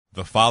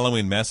The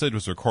following message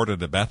was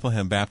recorded at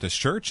Bethlehem Baptist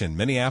Church in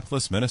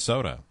Minneapolis,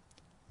 Minnesota.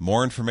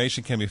 More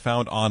information can be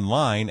found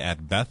online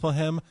at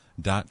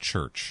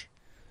bethlehem.church.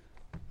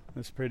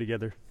 Let's pray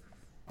together.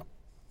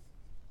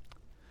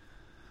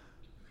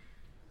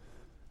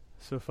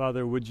 So,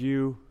 Father, would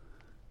you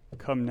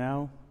come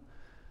now?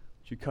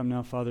 Would you come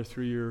now, Father,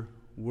 through your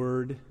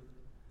word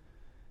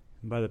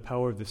and by the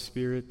power of the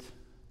Spirit?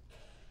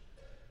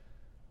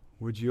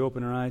 Would you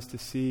open our eyes to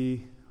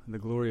see the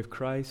glory of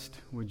Christ?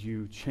 Would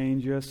you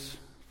change us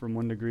from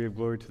one degree of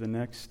glory to the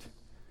next?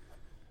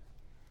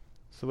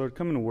 So, Lord,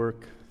 come and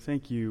work.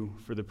 Thank you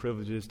for the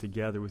privileges to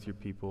gather with your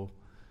people,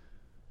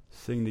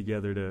 sing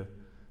together, to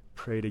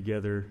pray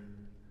together,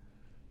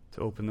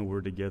 to open the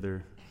word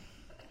together.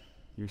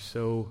 You're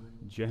so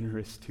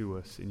generous to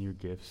us in your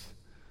gifts.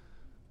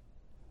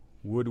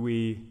 Would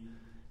we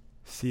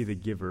see the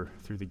giver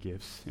through the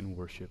gifts in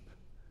worship?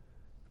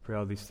 I pray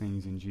all these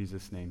things in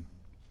Jesus' name.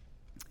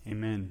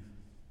 Amen.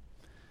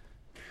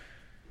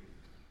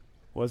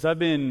 Well, as I've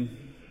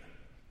been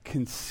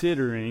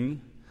considering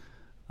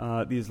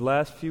these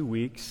last few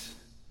weeks,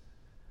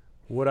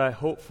 what I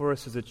hope for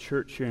us as a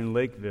church here in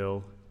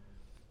Lakeville,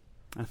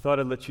 I thought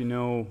I'd let you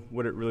know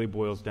what it really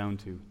boils down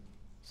to.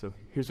 So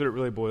here's what it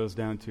really boils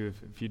down to.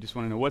 If you just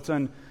want to know what's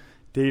on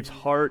Dave's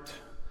heart,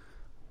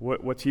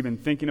 what's he been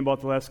thinking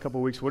about the last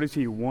couple of weeks, what does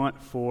he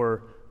want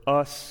for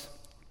us?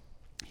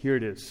 Here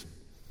it is.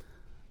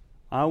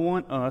 I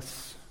want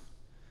us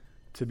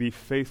to be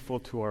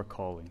faithful to our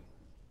calling.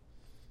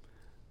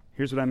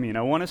 Here's what I mean.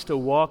 I want us to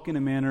walk in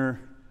a manner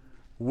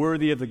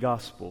worthy of the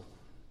gospel.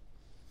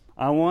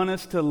 I want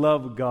us to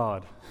love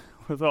God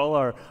with all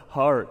our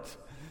heart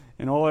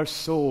and all our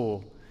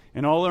soul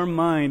and all our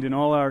mind and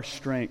all our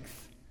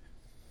strength.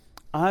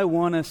 I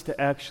want us to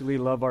actually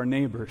love our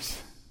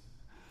neighbors.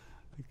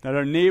 That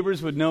our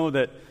neighbors would know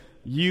that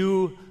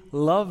you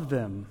love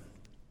them.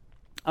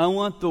 I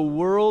want the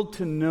world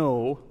to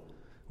know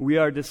we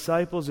are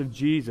disciples of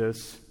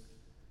Jesus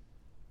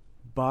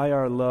by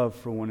our love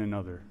for one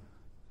another.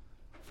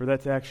 For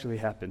that to actually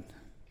happen.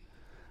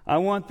 I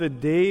want the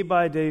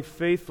day-by-day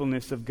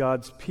faithfulness of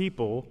God's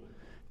people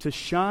to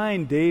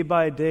shine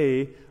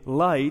day-by-day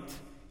light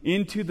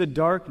into the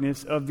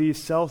darkness of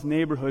these South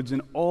neighborhoods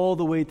and all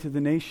the way to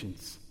the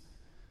nations.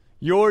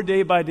 Your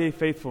day-by-day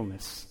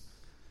faithfulness.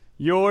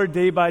 Your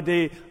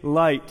day-by-day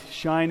light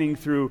shining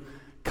through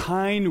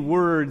kind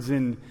words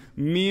and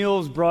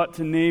meals brought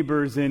to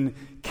neighbors and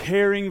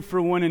caring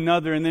for one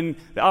another, and then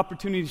the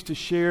opportunities to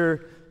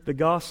share the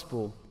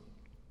gospel.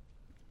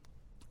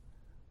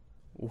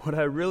 What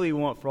I really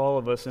want for all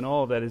of us and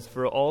all of that is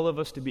for all of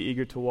us to be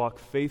eager to walk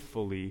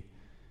faithfully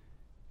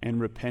and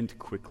repent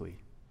quickly.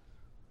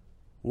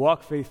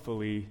 Walk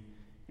faithfully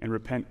and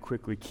repent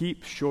quickly.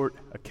 Keep short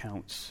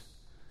accounts.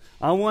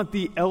 I want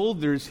the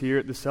elders here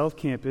at the South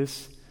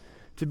Campus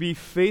to be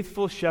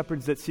faithful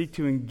shepherds that seek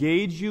to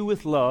engage you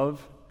with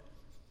love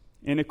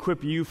and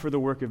equip you for the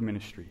work of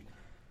ministry.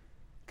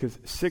 Because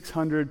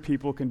 600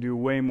 people can do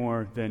way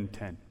more than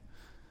 10.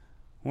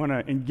 I want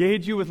to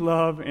engage you with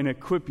love and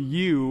equip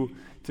you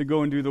to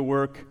go and do the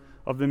work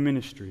of the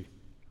ministry.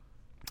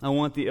 I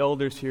want the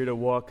elders here to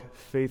walk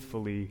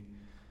faithfully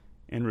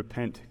and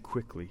repent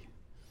quickly.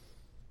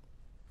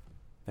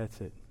 That's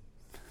it.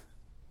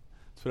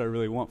 That's what I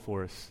really want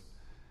for us.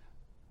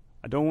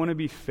 I don't want to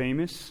be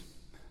famous.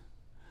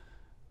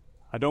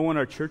 I don't want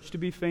our church to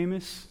be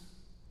famous.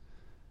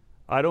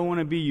 I don't want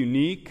to be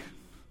unique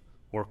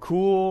or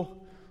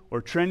cool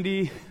or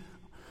trendy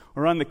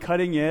or on the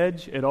cutting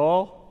edge at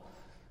all.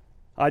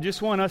 I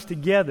just want us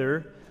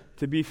together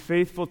to be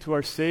faithful to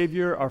our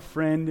Savior, our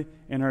friend,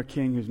 and our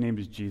King, whose name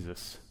is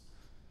Jesus.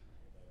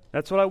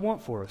 That's what I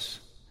want for us.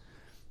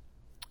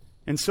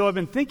 And so I've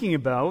been thinking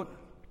about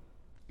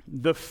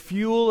the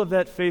fuel of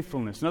that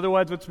faithfulness. In other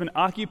words, what's been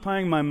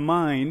occupying my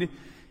mind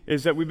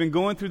is that we've been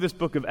going through this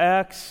book of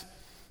Acts.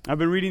 I've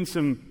been reading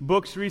some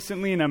books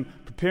recently, and I'm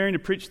preparing to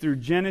preach through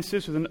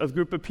Genesis with a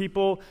group of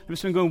people. I've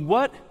just been going,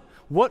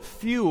 what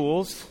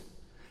fuels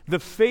the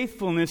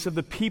faithfulness of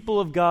the people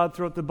of God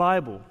throughout the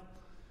Bible?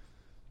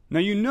 Now,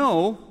 you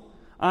know,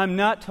 I'm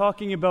not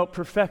talking about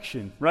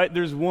perfection, right?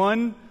 There's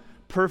one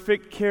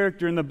perfect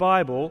character in the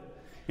Bible,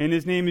 and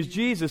his name is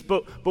Jesus.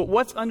 But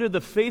what's under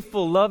the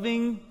faithful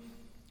loving,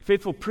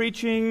 faithful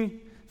preaching,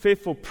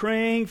 faithful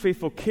praying,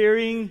 faithful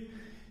caring,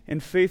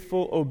 and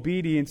faithful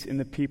obedience in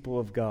the people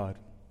of God?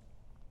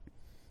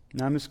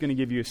 Now, I'm just going to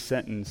give you a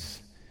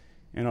sentence,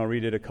 and I'll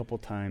read it a couple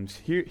times.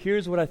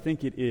 Here's what I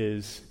think it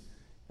is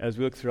as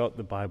we look throughout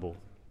the Bible.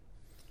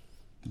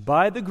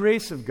 By the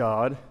grace of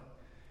God,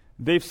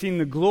 they've seen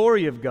the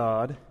glory of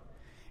God,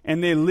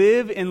 and they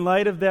live in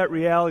light of that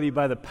reality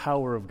by the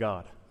power of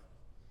God.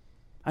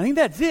 I think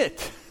that's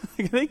it.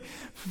 I think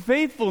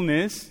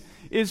faithfulness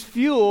is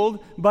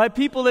fueled by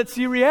people that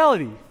see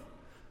reality.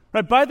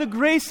 Right? By the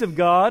grace of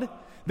God,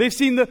 they've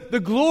seen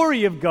the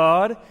glory of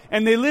God,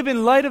 and they live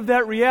in light of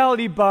that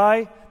reality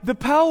by the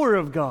power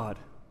of God.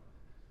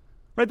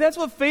 Right? That's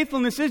what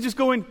faithfulness is, just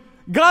going,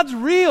 God's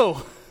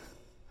real.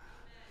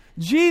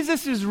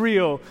 Jesus is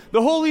real.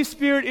 The Holy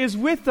Spirit is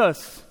with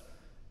us.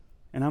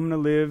 And I'm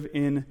going to live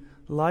in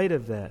light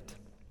of that.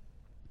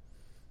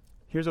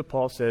 Here's what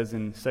Paul says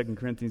in 2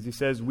 Corinthians. He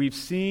says, we've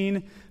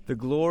seen the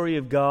glory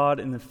of God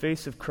in the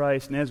face of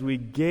Christ, and as we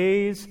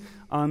gaze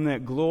on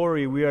that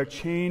glory, we are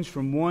changed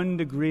from one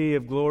degree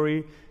of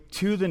glory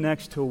to the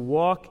next to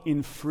walk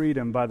in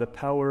freedom by the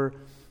power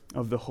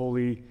of the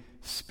Holy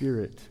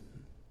Spirit.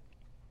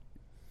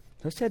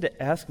 I just had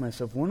to ask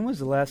myself, when was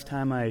the last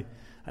time I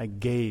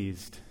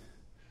gazed?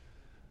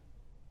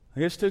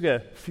 I just took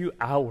a few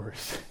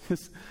hours.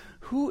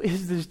 Who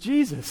is this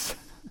Jesus?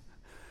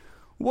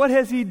 What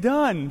has he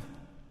done?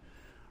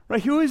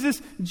 Right? Who is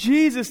this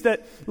Jesus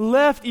that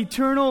left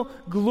eternal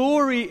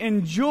glory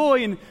and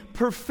joy and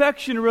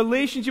perfection, a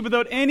relationship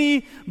without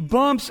any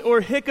bumps or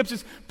hiccups,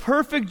 this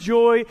perfect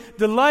joy,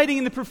 delighting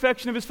in the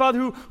perfection of his Father?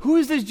 Who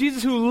is this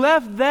Jesus who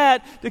left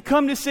that to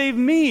come to save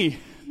me?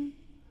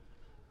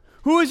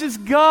 Who is this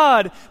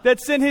God that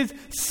sent his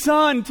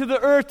Son to the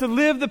earth to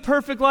live the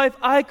perfect life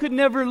I could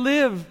never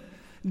live,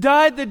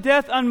 died the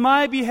death on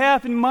my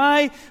behalf in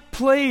my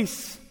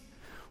place,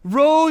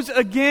 rose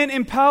again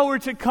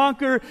empowered to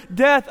conquer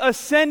death,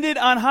 ascended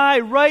on high,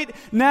 right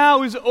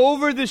now is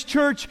over this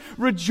church,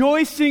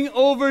 rejoicing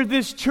over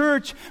this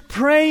church,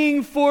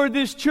 praying for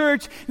this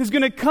church, is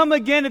going to come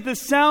again at the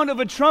sound of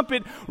a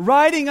trumpet,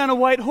 riding on a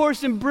white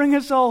horse and bring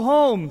us all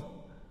home.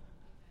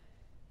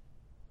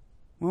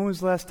 When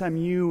was the last time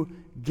you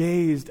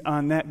gazed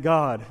on that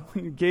God?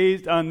 When you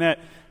gazed on that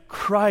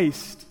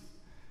Christ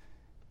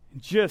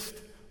and just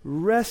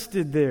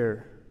rested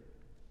there?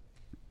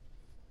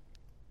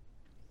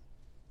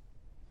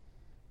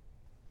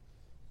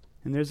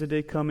 And there's a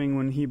day coming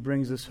when he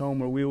brings us home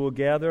where we will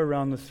gather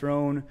around the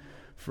throne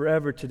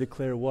forever to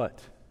declare what?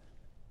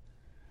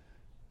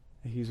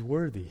 That he's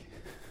worthy.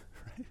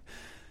 Right?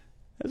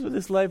 That's what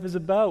this life is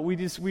about. We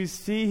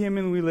see him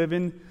and we live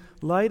in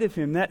light of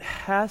him. That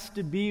has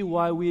to be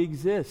why we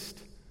exist.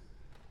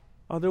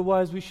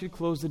 Otherwise, we should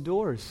close the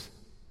doors.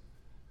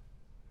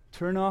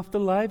 Turn off the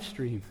live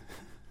stream.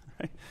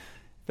 Right?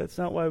 That's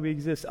not why we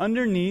exist.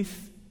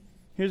 Underneath,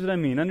 here's what I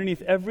mean.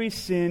 Underneath every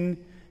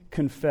sin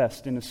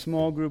confessed in a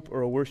small group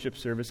or a worship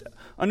service,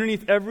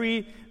 underneath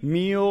every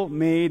meal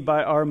made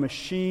by our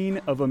machine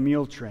of a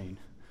meal train,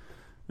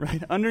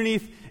 right?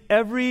 Underneath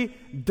every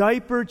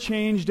diaper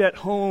changed at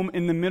home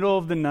in the middle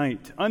of the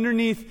night,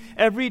 underneath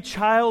every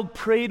child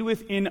prayed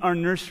with in our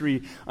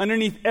nursery,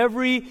 underneath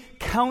every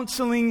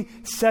counseling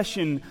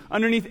session,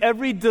 underneath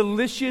every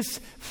delicious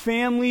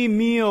family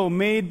meal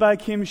made by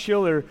Kim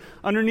Schiller,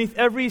 underneath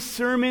every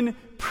sermon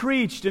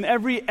preached and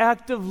every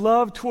act of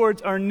love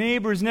towards our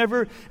neighbors,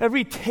 and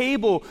every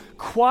table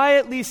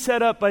quietly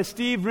set up by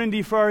Steve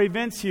Rindy for our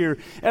events here,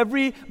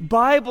 every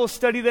Bible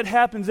study that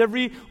happens,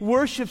 every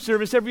worship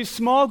service, every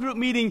small group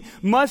meeting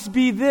must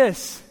be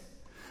this: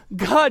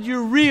 God,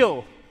 you're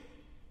real.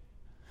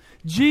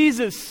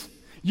 Jesus,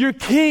 you're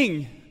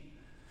King.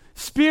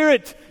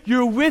 Spirit,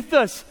 you're with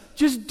us.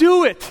 Just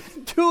do it.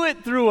 Do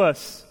it through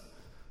us.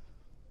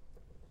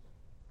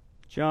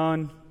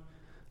 John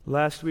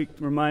last week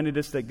reminded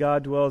us that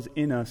God dwells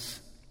in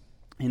us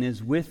and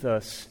is with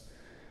us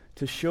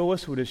to show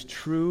us what is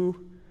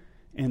true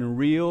and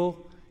real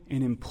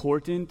and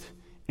important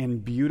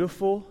and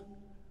beautiful,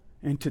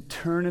 and to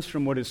turn us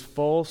from what is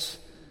false,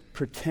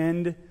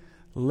 pretend,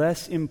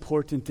 less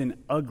important, and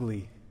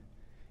ugly.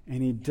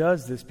 And he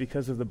does this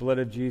because of the blood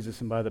of Jesus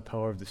and by the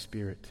power of the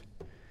Spirit.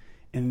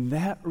 And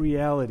that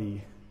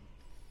reality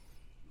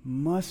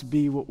must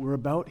be what we're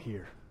about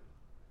here.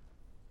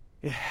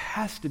 It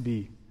has to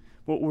be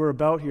what we're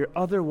about here.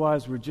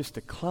 Otherwise, we're just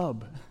a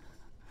club.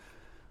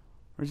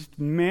 We're just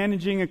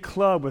managing a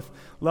club with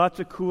lots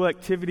of cool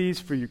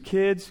activities for your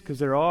kids, because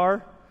there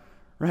are,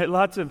 right?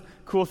 Lots of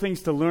cool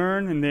things to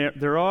learn, and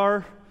there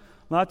are.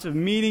 Lots of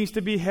meetings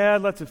to be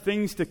had, lots of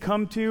things to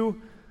come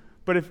to.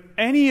 But if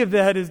any of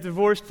that is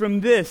divorced from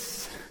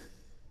this,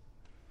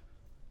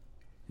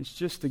 it's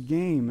just a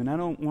game, and I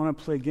don't want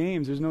to play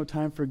games. There's no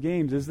time for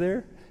games, is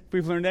there? If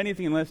we've learned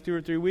anything in the last 2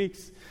 or 3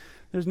 weeks,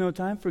 there's no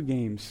time for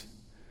games.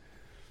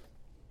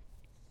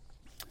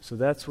 So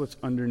that's what's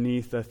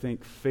underneath, I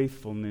think,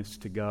 faithfulness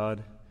to God.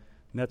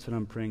 And that's what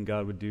I'm praying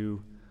God would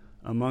do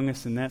among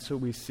us, and that's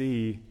what we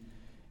see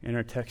in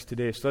our text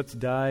today. So let's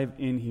dive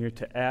in here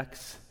to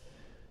Acts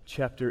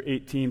chapter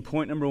 18.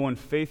 Point number 1,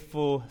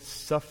 faithful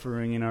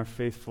suffering in our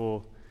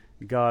faithful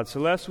God.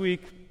 So last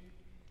week,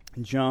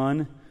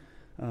 John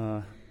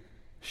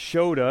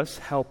showed us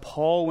how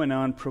Paul went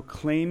on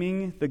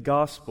proclaiming the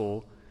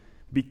gospel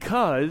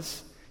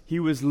because he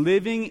was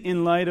living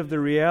in light of the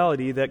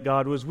reality that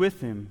God was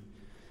with him.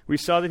 We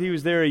saw that he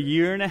was there 1.5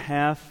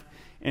 years,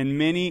 and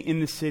many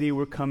in the city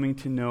were coming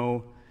to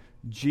know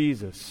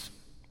Jesus.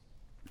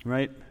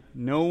 Right?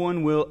 No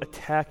one will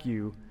attack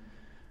you,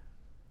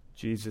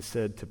 Jesus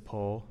said to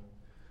Paul.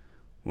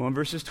 Well, in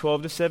verses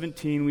 12 to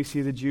 17, we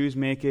see the Jews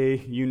make a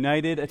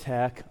united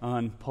attack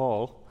on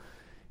Paul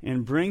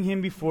and bring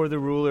him before the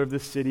ruler of the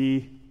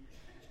city,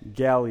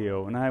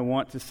 Gallio. And I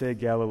want to say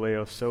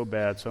Galileo so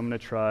bad, so I'm going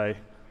to try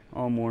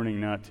all morning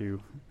not to.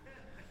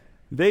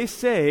 They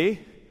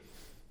say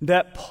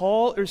that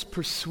Paul is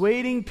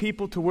persuading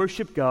people to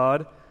worship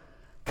God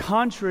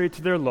contrary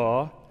to their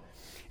law.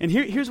 And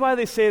here's why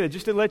they say that,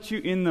 just to let you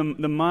in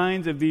the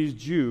minds of these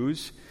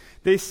Jews.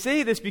 They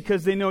say this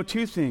because they know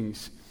two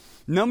things.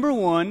 Number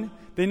one,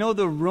 they know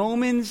the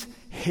Romans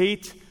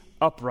hate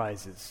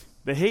uprises.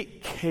 They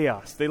hate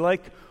chaos. They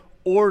like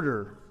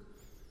order.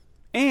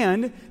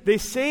 And they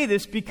say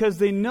this because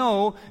they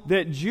know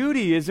that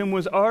Judaism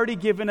was already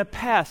given a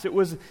pass. It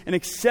was an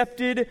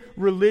accepted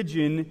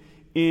religion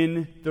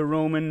in the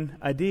Roman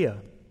idea.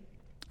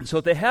 So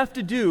what they have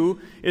to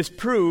do is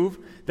prove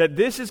that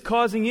this is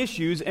causing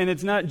issues and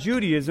it's not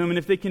Judaism. And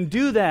if they can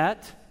do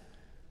that,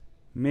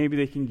 maybe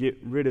they can get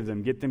rid of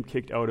them, get them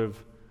kicked out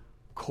of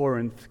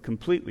Corinth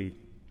completely.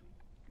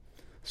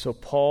 So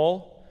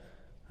Paul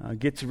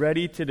gets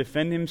ready to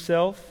defend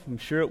himself. I'm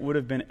sure it would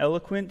have been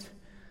eloquent.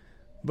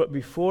 But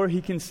before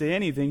he can say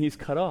anything, he's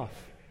cut off.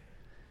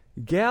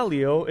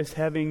 Gallio is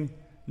having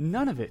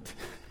none of it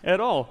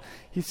at all.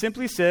 He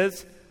simply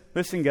says,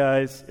 listen,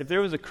 guys, if there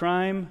was a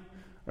crime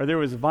or there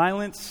was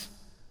violence,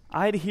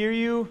 I'd hear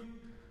you,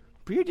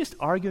 but you're just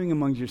arguing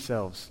among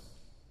yourselves.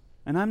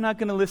 And I'm not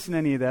going to listen to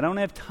any of that. I don't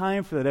have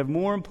time for that. I have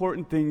more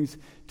important things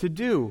to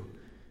do.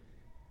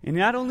 And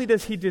not only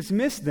does he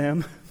dismiss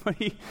them, but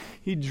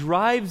he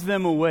drives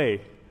them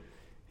away.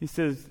 He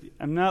says,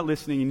 I'm not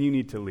listening and you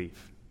need to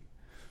leave.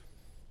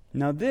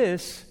 Now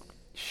this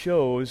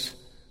shows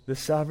the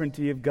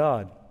sovereignty of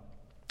God.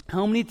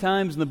 How many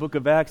times in the book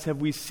of Acts have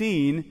we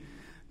seen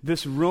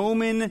this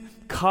Roman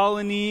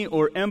colony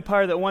or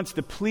empire that wants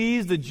to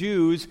please the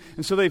Jews,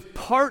 and so they've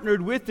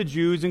partnered with the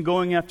Jews in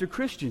going after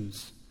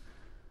Christians?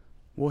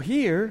 Well,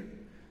 here,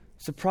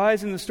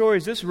 surprise in the story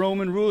is this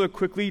Roman ruler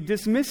quickly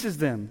dismisses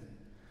them,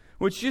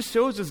 which just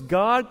shows us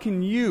God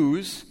can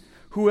use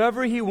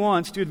whoever he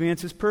wants to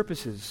advance his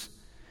purposes.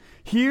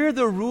 Here,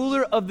 the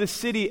ruler of the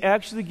city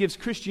actually gives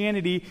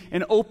Christianity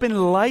an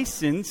open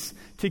license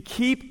to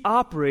keep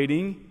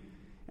operating.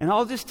 And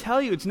I'll just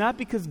tell you, it's not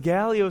because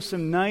Gallio's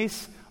some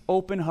nice,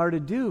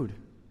 open-hearted dude.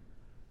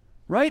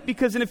 Right?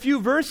 Because in a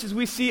few verses,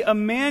 we see a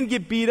man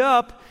get beat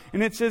up,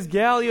 and it says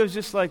Gallio's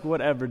just like,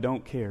 whatever,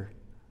 don't care.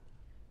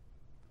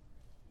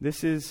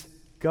 This is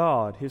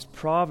God, his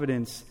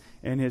providence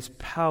and his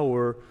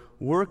power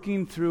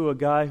working through a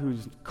guy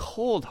who's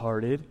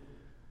cold-hearted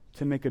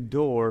to make a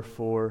door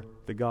for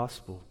the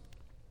gospel.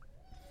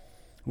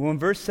 Well, in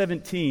verse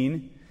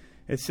 17,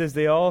 it says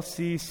they all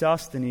see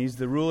Sosthenes,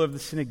 the ruler of the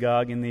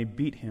synagogue, and they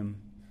beat him.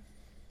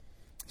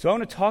 So I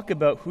want to talk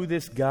about who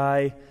this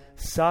guy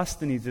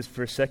Sosthenes is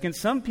for a second.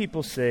 Some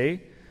people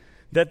say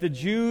that the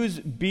Jews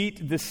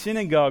beat the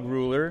synagogue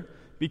ruler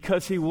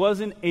because he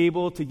wasn't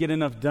able to get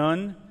enough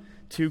done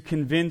to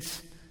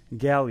convince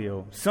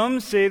Gallio. Some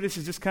say this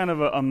is just kind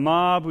of a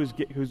mob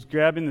who's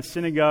grabbing the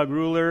synagogue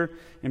ruler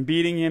and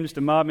beating him, just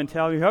a mob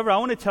mentality. However, I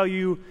want to tell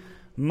you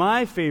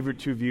my favorite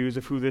two views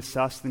of who this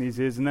Sosthenes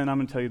is, and then I'm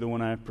going to tell you the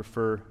one I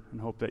prefer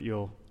and hope that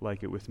you'll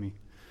like it with me.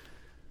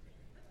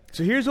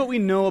 So here's what we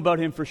know about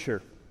him for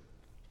sure.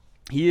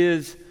 He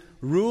is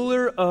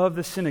ruler of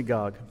the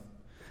synagogue.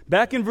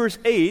 Back in verse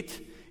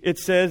 8, it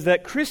says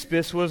that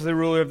Crispus was the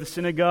ruler of the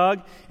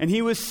synagogue, and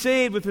he was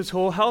saved with his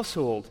whole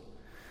household.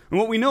 And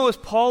what we know is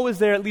Paul was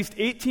there at least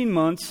 18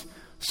 months,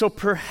 so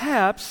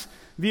perhaps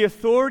the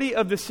authority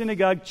of the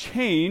synagogue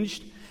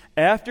changed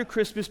after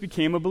Crispus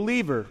became a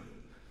believer.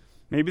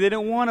 Maybe they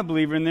didn't want a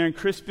believer in there, and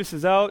Crispus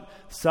is out,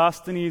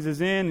 Sosthenes is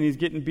in, and he's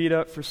getting beat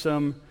up for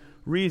some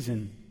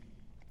reason.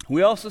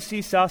 We also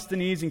see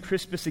Sosthenes and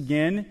Crispus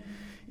again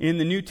in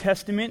the New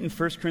Testament in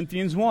 1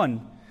 Corinthians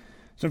 1.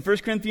 So in 1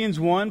 Corinthians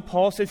 1,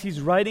 Paul says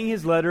he's writing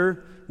his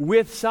letter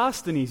with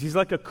Sosthenes. He's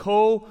like a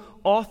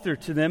co-author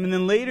to them. And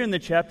then later in the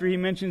chapter, he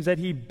mentions that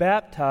he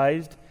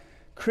baptized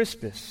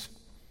Crispus.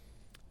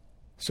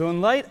 So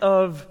in light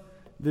of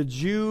the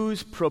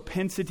Jews'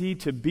 propensity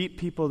to beat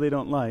people they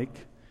don't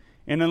like,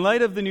 and in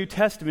light of the New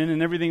Testament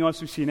and everything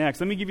else we see in Acts,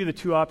 let me give you the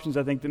two options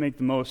I think that make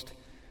the most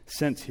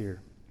sense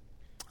here.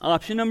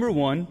 Option number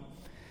one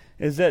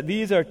is that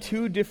these are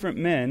two different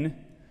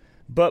men,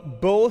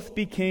 but both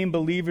became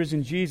believers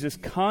in Jesus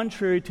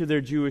contrary to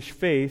their Jewish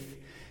faith,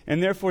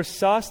 and therefore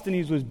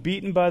Sosthenes was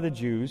beaten by the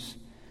Jews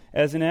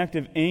as an act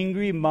of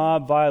angry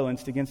mob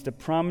violence against a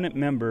prominent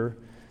member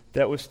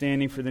that was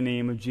standing for the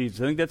name of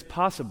Jesus. I think that's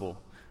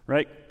possible,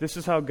 right? This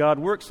is how God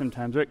works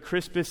sometimes, right?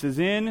 Crispus is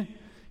in,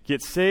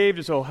 gets saved,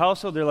 his whole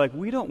household, they're like,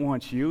 we don't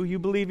want you, you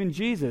believe in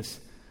Jesus.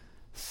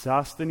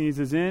 Sosthenes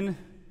is in,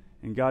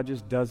 and God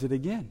just does it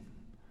again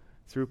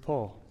through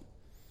Paul.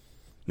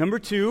 Number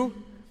two,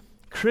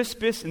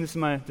 Crispus, and this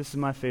is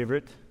my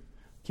favorite,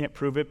 can't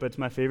prove it, but it's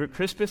my favorite.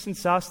 Crispus and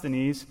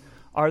Sosthenes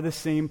are the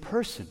same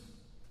person,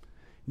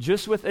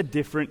 just with a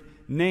different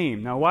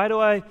name. Now, why do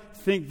I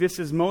think this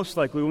is most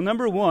likely? Well,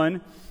 number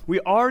one, we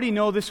already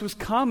know this was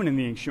common in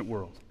the ancient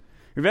world.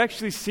 We've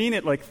actually seen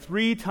it like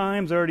 3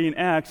 times already in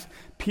Acts,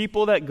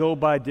 people that go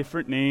by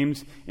different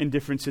names in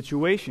different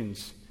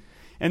situations.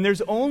 And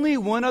there's only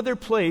one other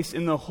place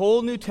in the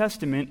whole New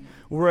Testament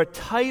where a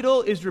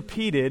title is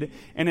repeated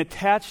and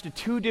attached to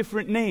 2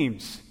 different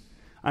names.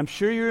 I'm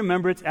sure you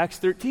remember it's Acts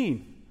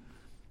 13.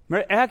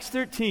 Right? Acts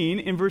 13,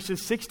 in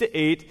verses 6 to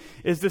 8,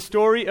 is the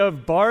story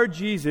of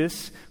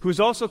Bar-Jesus, who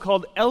is also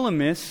called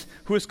Elymas,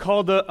 who is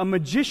called a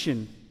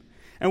magician.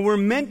 And we're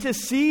meant to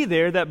see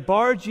there that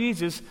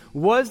Bar-Jesus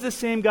was the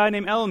same guy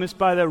named Elymas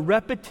by the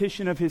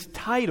repetition of his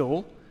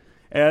title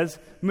as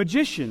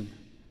magician.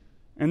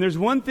 And there's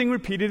one thing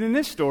repeated in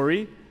this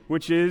story,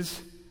 which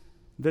is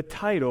the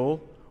title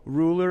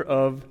ruler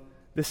of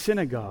the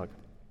synagogue.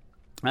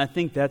 I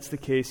think that's the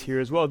case here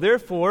as well.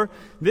 Therefore,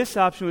 this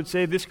option would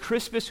say this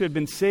Crispus, who had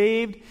been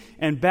saved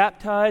and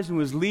baptized and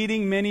was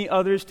leading many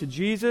others to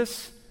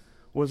Jesus,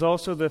 was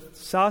also the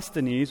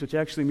Sosthenes, which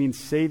actually means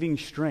saving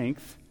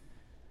strength,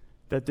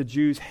 that the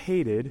Jews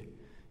hated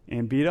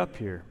and beat up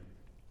here.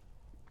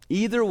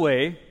 Either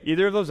way,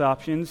 either of those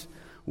options,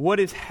 what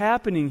is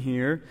happening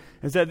here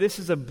is that this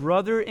is a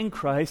brother in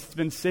Christ, has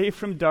been saved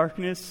from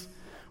darkness,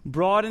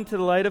 brought into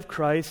the light of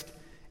Christ,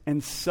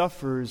 and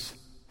suffers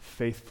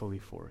faithfully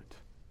for it.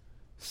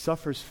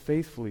 Suffers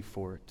faithfully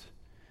for it.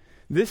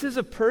 This is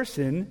a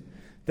person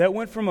that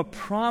went from a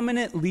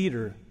prominent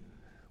leader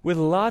with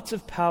lots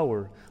of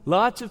power,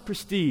 lots of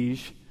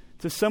prestige,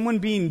 to someone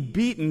being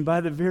beaten by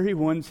the very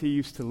ones he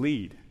used to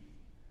lead.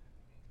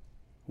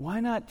 Why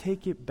not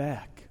take it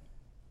back?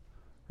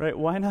 Right?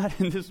 Why not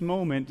in this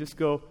moment just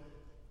go,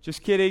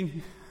 just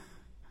kidding,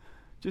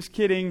 just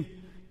kidding.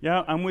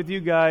 Yeah, I'm with you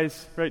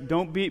guys, right?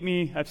 Don't beat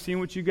me. I've seen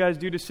what you guys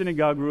do to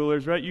synagogue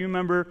rulers, right? You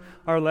remember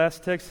our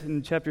last text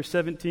in chapter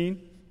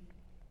 17?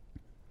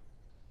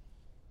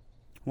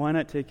 Why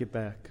not take it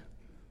back?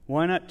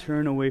 Why not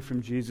turn away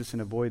from Jesus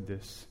and avoid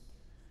this?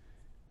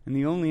 And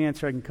the only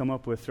answer I can come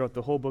up with throughout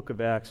the whole book of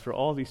Acts for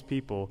all these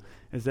people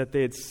is that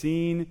they had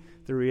seen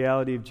the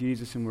reality of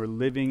Jesus and were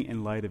living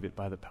in light of it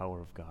by the power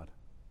of God.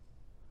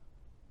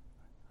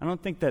 I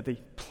don't think that they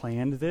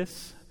planned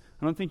this.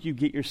 I don't think you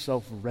get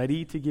yourself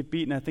ready to get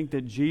beaten. I think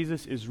that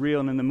Jesus is real,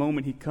 and in the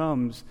moment he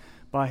comes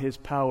by his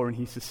power and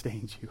he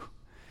sustains you.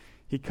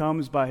 He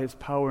comes by his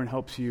power and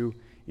helps you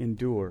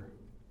endure.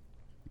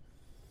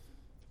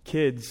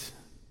 Kids,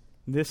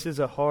 this is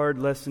a hard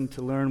lesson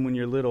to learn when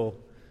you're little.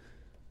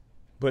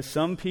 But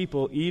some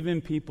people,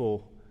 even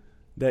people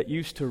that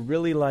used to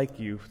really like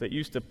you, that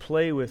used to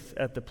play with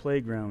at the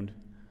playground,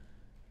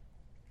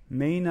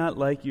 may not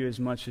like you as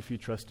much if you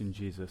trust in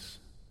Jesus.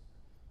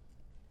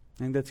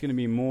 I think that's going to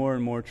be more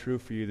and more true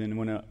for you than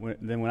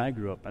when I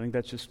grew up. I think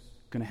that's just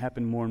going to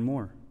happen more and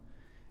more.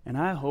 And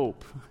I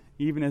hope,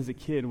 even as a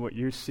kid, what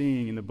you're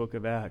seeing in the book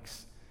of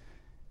Acts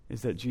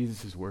is that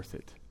Jesus is worth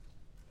it.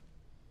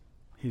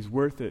 He's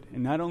worth it.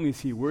 And not only is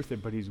he worth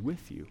it, but he's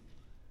with you.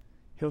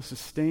 He'll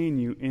sustain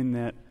you in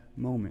that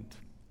moment.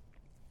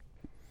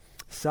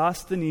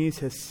 Sosthenes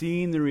has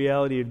seen the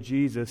reality of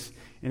Jesus,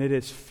 and it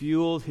has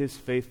fueled his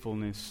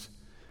faithfulness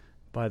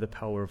by the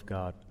power of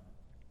God.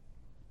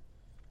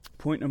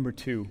 Point number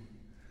 2,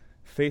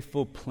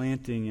 faithful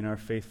planting in our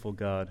faithful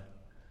God.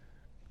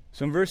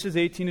 So in verses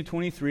 18 to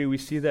 23, we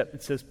see that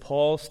it says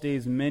Paul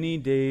stays many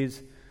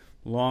days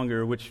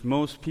longer, which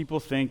most people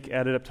think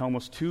added up to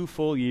almost 2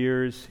 full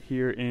years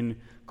here in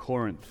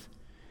Corinth.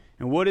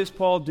 And what is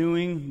Paul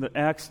doing? The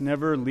Acts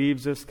never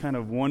leaves us kind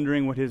of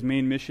wondering what his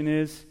main mission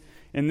is.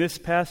 In this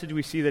passage,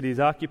 we see that he's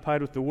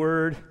occupied with the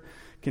Word,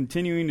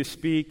 continuing to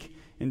speak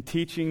and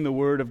teaching the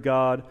Word of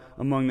God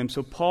among them.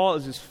 So Paul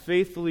is just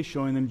faithfully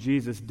showing them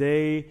Jesus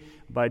day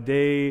by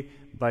day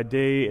by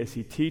day as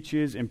he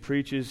teaches and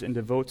preaches and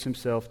devotes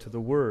himself to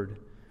the Word.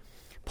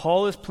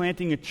 Paul is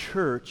planting a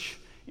church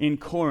in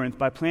Corinth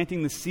by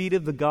planting the seed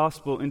of the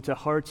gospel into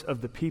hearts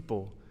of the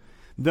people.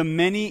 The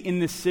many in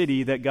the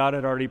city that God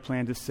had already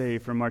planned to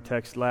save from our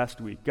text last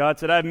week. God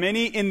said, I have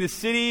many in the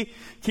city,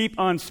 keep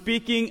on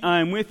speaking, I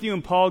am with you.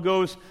 And Paul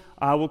goes,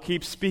 I will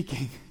keep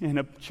speaking. And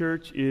a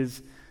church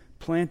is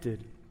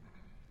planted.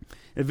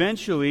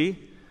 Eventually,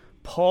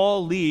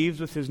 Paul leaves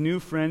with his new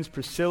friends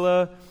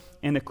Priscilla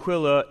and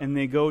Aquila, and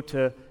they go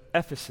to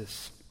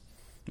Ephesus.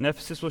 And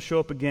Ephesus will show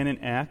up again in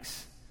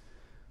Acts.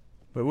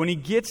 But when he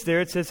gets there,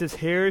 it says his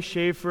hair is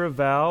shaved for a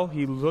vow.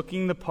 He's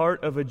looking the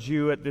part of a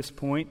Jew at this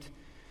point.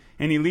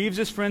 And he leaves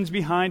his friends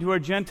behind who are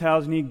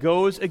Gentiles, and he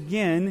goes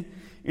again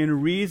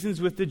and reasons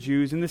with the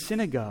Jews in the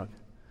synagogue.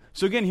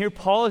 So again, here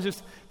Paul is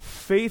just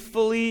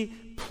faithfully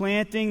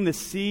planting the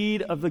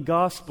seed of the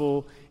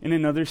gospel in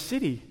another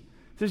city.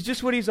 This is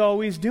just what he's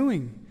always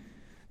doing.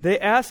 They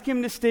ask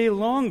him to stay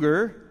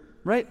longer,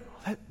 right?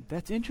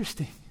 That's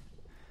interesting.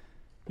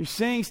 You're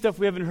saying stuff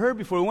we haven't heard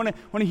before. We want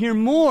to hear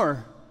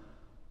more.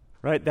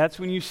 Right? That's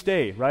when you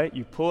stay, right?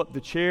 You pull up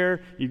the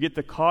chair, you get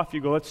the coffee,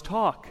 you go, let's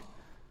talk.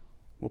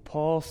 Well,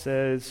 Paul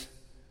says,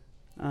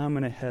 I'm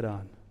going to head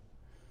on.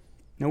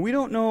 Now, we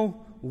don't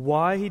know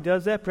why he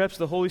does that. Perhaps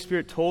the Holy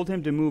Spirit told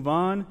him to move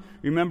on.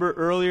 Remember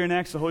earlier in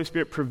Acts, the Holy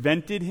Spirit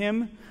prevented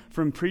him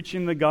from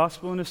preaching the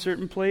gospel in a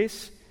certain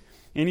place.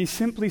 And he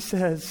simply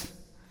says,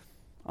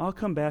 I'll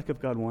come back if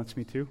God wants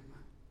me to.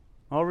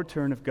 I'll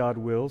return if God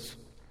wills.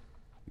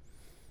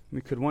 We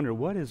could wonder,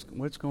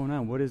 what's going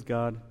on? What is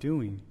God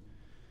doing?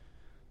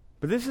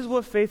 But this is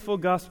what faithful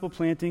gospel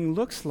planting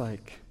looks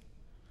like.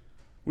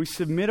 We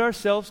submit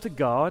ourselves to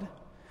God,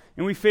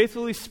 and we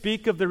faithfully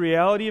speak of the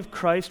reality of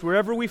Christ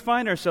wherever we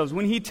find ourselves.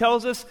 When He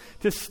tells us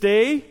to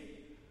stay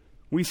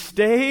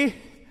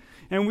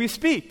and we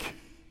speak.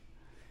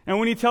 And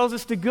when He tells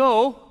us to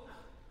go,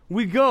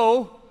 we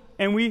go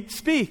and we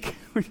speak.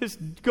 We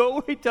just go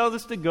where He tells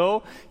us to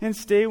go and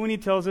stay when He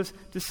tells us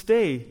to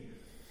stay.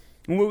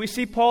 And what we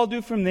see Paul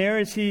do from there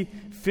is he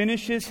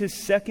finishes his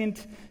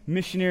second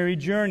missionary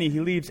journey.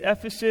 He leaves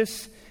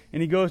Ephesus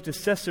and he goes to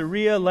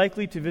Caesarea,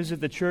 likely to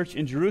visit the church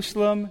in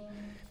Jerusalem,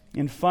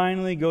 and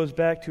finally goes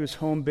back to his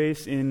home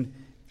base in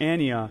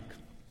Antioch,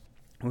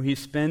 where he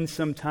spends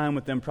some time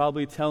with them,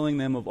 probably telling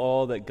them of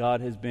all that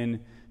God has been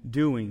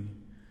doing.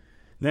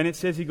 Then it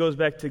says he goes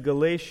back to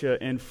Galatia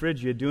and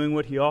Phrygia, doing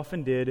what he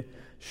often did,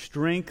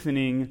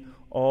 strengthening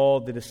all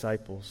the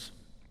disciples.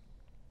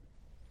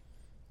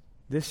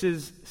 This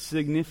is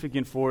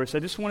significant for us. I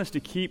just want us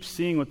to keep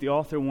seeing what the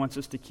author wants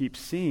us to keep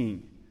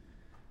seeing.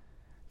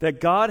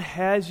 That God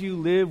has you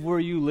live where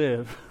you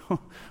live,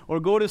 or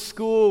go to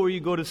school where you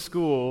go to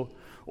school,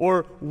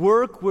 or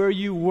work where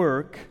you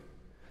work,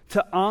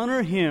 to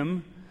honor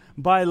Him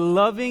by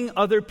loving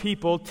other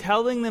people,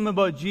 telling them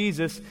about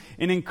Jesus,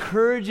 and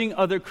encouraging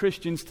other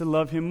Christians to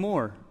love Him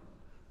more.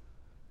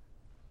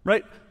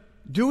 Right?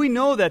 Do we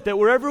know that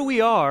wherever we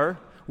are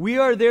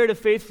there to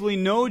faithfully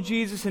know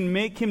Jesus and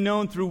make Him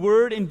known through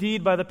word and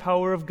deed by the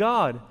power of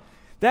God?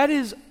 That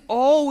is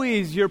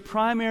always your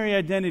primary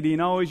identity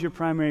and always your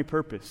primary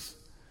purpose.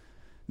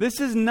 This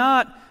is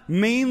not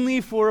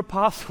mainly for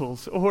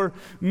apostles or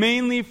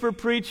mainly for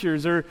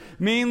preachers or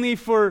mainly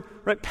for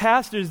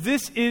pastors.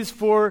 This is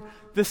for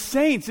the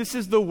saints. This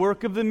is the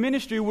work of the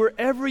ministry.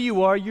 Wherever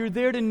you are, you're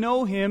there to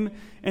know Him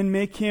and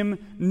make Him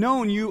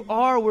known. You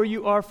are where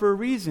you are for a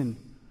reason.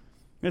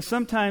 Now,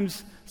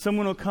 sometimes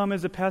someone will come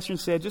as a pastor and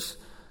say,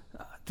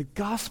 the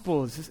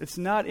gospel, it's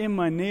not in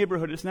my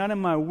neighborhood, it's not in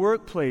my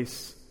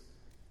workplace.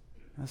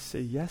 I say,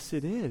 yes,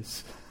 it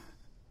is.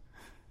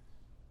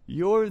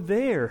 You're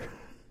there.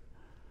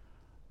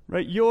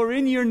 Right? You're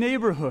in your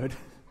neighborhood.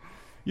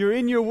 You're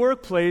in your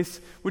workplace,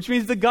 which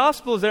means the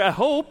gospel is there, I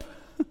hope.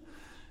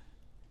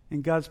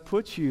 And God's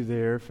put you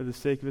there for the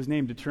sake of His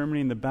name,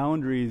 determining the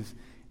boundaries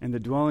and the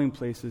dwelling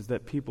places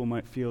that people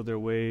might feel their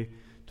way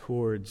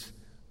towards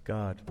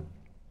God.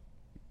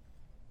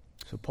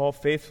 So Paul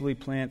faithfully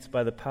plants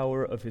by the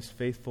power of his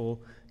faithful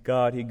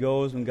God. He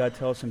goes when God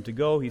tells him to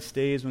go. He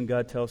stays when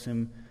God tells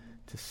him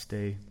to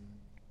stay.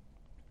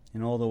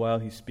 And all the while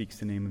he speaks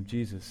the name of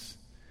Jesus.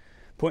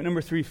 Point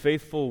number 3,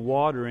 faithful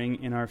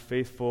watering in our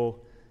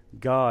faithful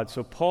God.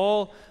 So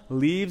Paul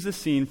leaves the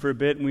scene for a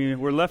bit,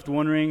 and we're left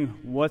wondering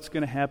what's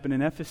going to happen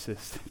in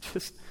Ephesus. They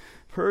just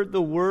heard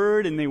the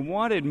word, and they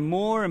wanted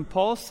more, and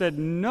Paul said,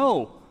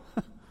 no.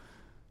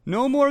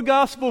 No more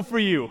gospel for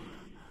you.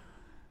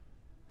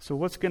 So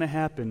what's going to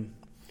happen?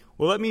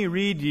 Well, let me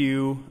read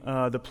you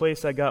the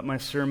place I got my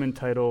sermon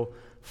title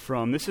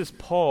from. This is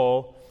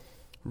Paul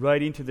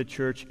writing to the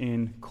church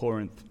in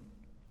Corinth.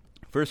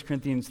 1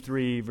 Corinthians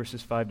 3,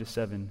 verses 5 to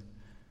 7.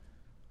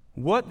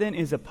 What then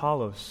is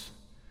Apollos?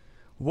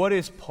 What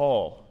is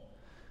Paul?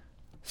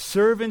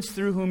 Servants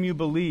through whom you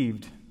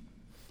believed,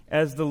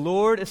 as the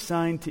Lord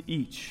assigned to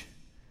each.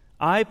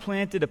 I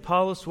planted,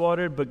 Apollos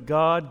watered, but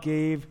God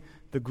gave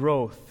the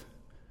growth.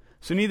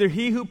 So neither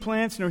he who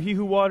plants nor he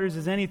who waters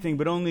is anything,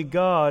 but only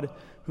God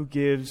who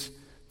gives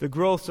the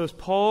growth. So as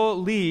Paul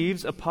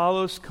leaves,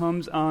 Apollos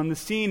comes on the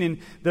scene. And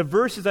the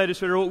verses I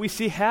just read are what we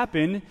see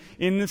happen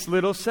in this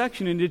little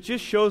section. And it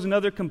just shows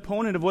another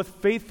component of what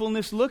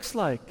faithfulness looks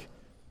like.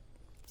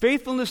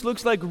 Faithfulness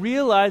looks like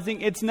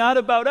realizing it's not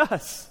about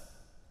us.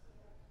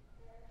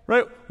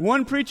 Right?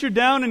 One preacher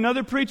down,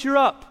 another preacher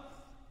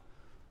up.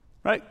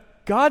 Right?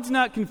 God's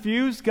not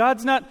confused.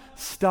 God's not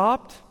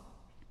stopped.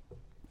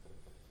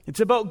 It's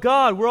about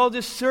God. We're all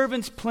just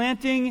servants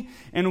planting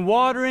and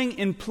watering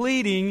and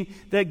pleading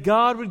that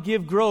God would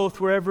give growth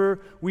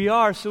wherever we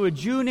are. So a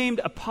Jew named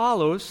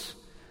Apollos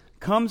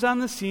comes on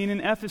the scene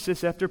in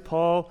Ephesus after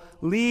Paul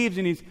leaves,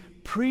 and he's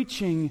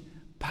preaching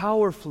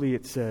powerfully,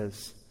 it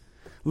says.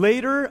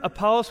 Later,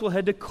 Apollos will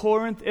head to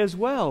Corinth as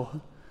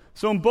well.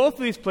 So in both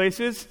of these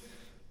places,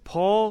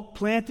 Paul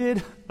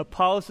planted,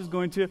 Apollos is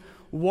going to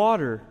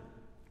water.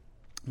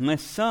 My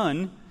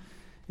son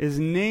is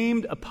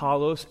named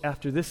Apollos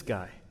after this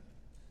guy.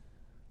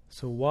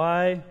 So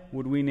why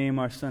would we name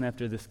our son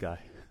after this guy?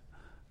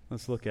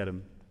 Let's look at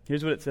him.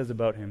 Here's what it says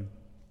about him.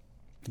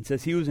 It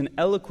says he was an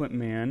eloquent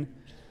man,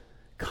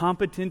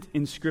 competent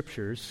in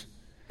scriptures.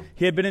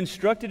 He had been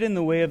instructed in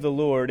the way of the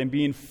Lord, and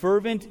being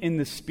fervent in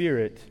the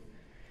Spirit,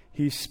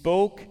 he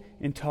spoke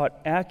and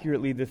taught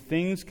accurately the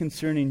things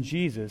concerning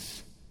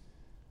Jesus,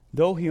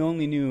 though he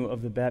only knew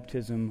of the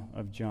baptism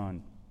of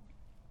John.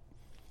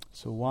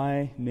 So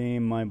why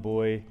name my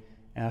boy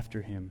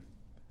after him?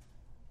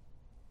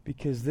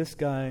 Because this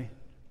guy,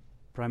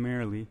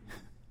 primarily,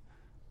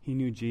 he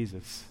knew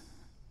Jesus.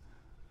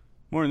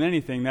 More than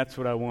anything, that's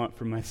what I want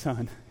for my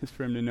son, is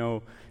for him to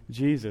know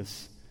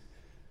Jesus.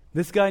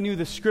 This guy knew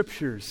the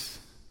Scriptures.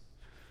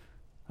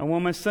 I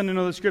want my son to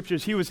know the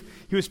Scriptures. He was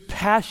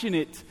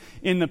passionate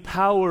in the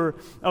power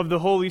of the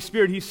Holy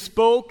Spirit. He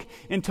spoke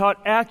and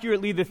taught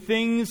accurately the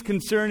things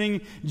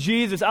concerning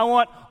Jesus. I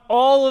want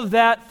all of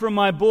that for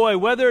my boy,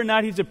 whether or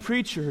not he's a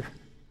preacher.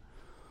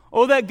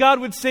 Oh, that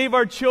God would save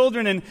our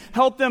children and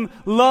help them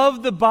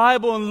love the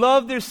Bible and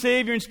love their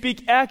Savior and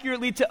speak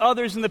accurately to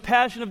others in the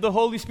passion of the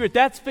Holy Spirit.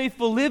 That's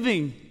faithful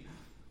living.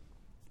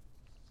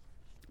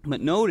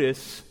 But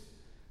notice,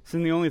 this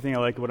isn't the only thing I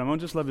like about him. I don't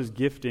just love his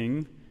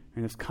gifting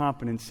and his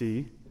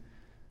competency.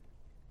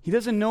 He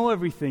doesn't know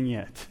everything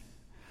yet.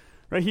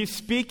 Right? He's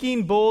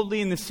speaking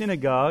boldly in the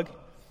synagogue,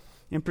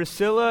 and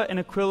Priscilla and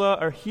Aquila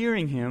are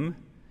hearing him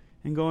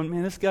and going,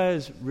 man, this guy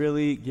is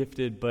really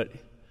gifted, but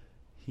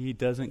he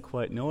doesn't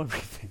quite know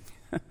everything.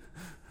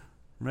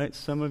 Right?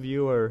 Some of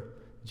you are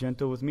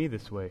gentle with me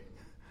this way.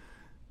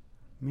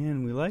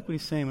 Man, we like what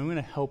he's saying. I'm going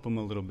to help him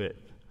a little bit.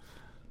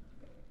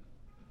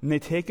 And they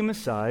take him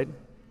aside,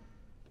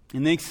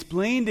 and they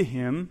explain to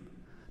him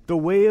the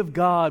way of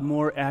God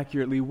more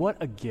accurately. What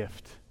a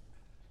gift.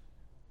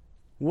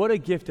 What a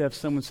gift to have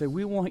someone say,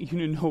 we want you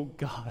to know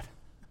God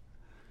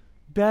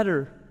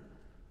better.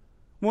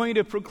 Want you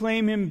to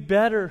proclaim Him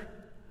better.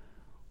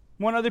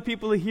 Want other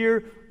people to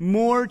hear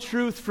more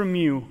truth from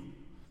you.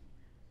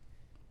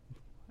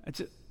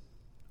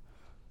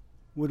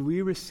 Would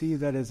we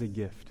receive that as a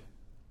gift?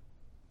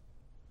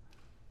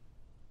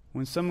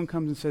 When someone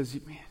comes and says,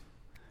 man,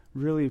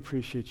 really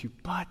appreciate you,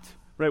 but,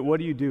 right, what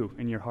do you do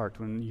in your heart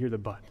when you hear the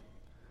but?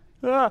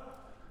 Right,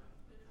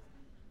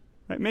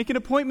 make an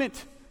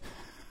appointment.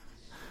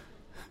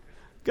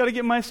 Got to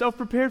get myself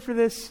prepared for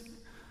this.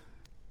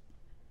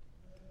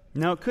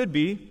 Now, it could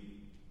be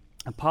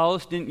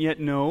Apollos didn't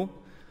yet know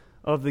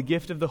of the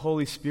gift of the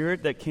Holy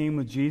Spirit that came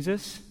with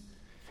Jesus,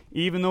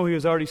 even though he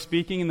was already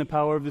speaking in the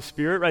power of the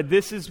Spirit. Right?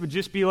 Would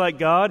just be like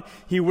God.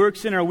 He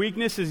works in our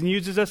weaknesses and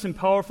uses us in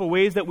powerful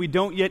ways that we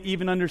don't yet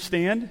even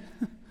understand.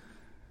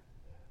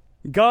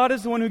 God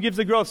is the one who gives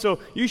the growth. So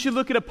you should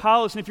look at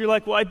Apollos, and if you're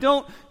like, well, I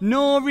don't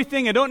know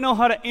everything, I don't know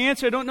how to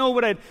answer, I don't know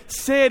what I'd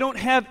say, I don't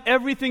have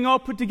everything all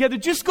put together,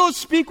 just go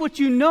speak what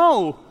you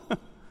know.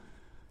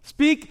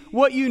 Speak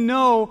what you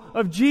know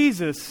of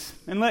Jesus,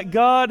 and let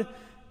God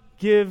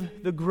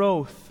give the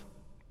growth.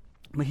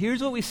 But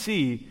here's what we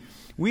see.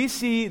 We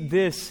see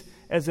this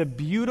as a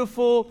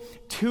beautiful,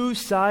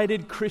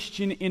 two-sided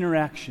Christian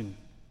interaction.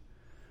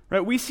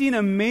 Right? We see an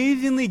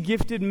amazingly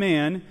gifted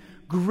man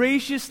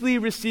graciously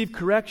receive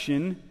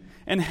correction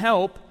and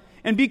help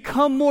and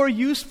become more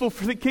useful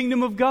for the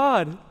kingdom of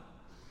God.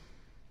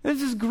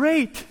 This is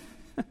great.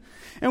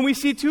 And we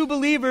see two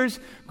believers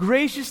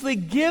graciously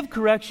give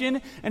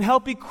correction and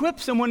help equip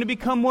someone to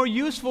become more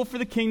useful for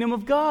the kingdom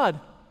of God.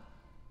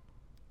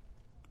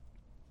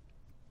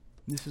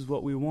 This is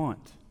what we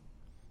want.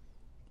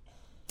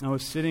 I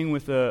was sitting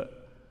with a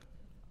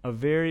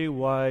very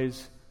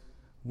wise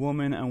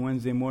woman on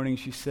Wednesday morning.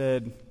 She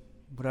said,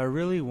 what I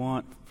really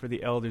want for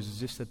the elders is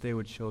just that they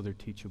would show they're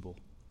teachable.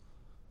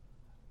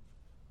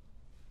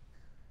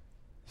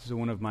 This is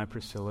one of my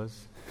Priscillas.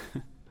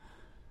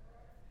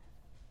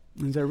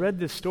 As I read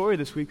this story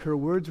this week, her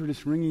words were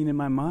just ringing in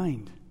my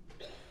mind.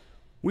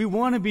 We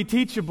want to be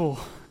teachable.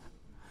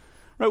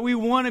 Right? We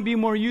want to be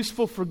more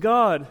useful for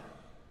God.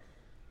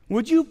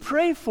 Would you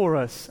pray for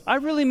us? I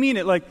really mean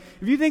it. Like,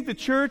 if you think the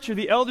church or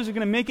the elders are going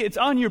to make it, it's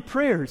on your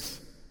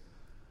prayers.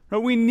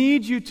 Right? We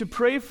need you to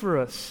pray for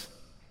us.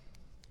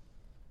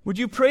 Would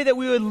you pray that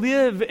we would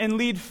live and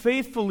lead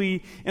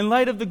faithfully in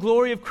light of the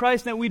glory of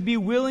Christ, and that we'd be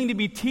willing to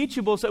be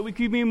teachable so that we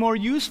could be more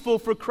useful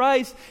for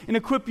Christ and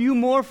equip you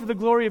more for the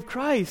glory of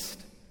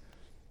Christ?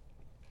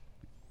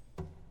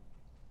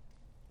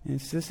 And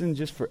this isn't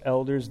just for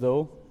elders,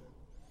 though.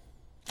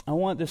 I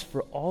want this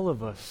for all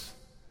of us.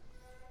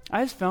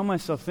 I just found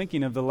myself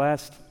thinking of the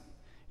last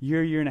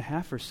year and a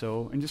half or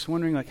so, and just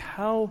wondering, like,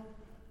 how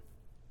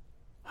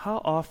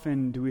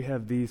often do we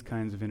have these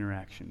kinds of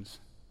interactions?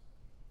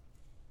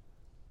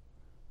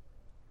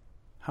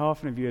 How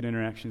often have you had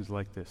interactions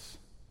like this?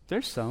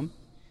 There's some.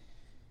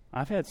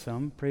 I've had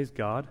some, praise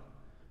God.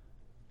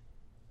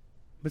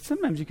 But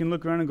sometimes you can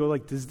look around and go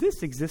like, does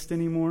this exist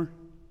anymore?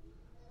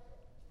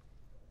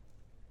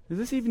 Does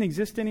this even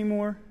exist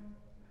anymore?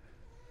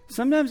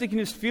 Sometimes it can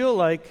just feel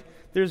like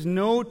there's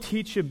no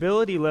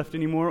teachability left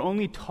anymore,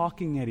 only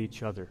talking at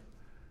each other.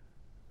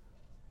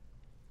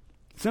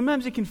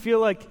 Sometimes it can feel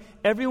like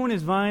everyone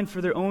is vying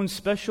for their own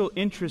special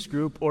interest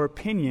group or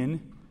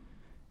opinion,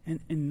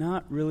 and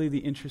not really the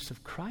interests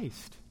of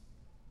Christ.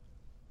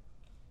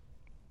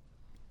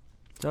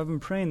 So I've been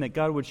praying that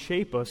God would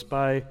shape us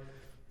by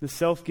the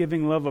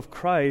self-giving love of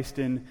Christ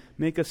and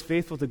make us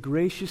faithful to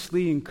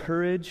graciously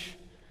encourage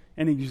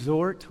and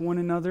exhort one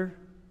another,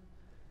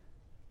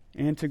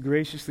 and to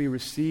graciously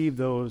receive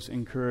those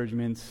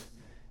encouragements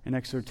and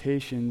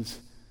exhortations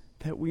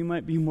that we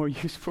might be more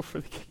useful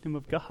for the kingdom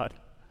of God.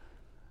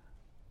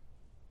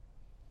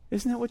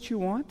 Isn't that what you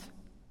want?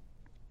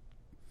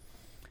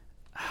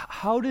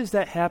 How does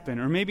that happen?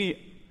 Or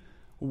maybe,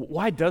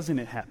 why doesn't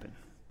it happen?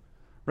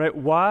 Right?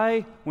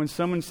 Why, when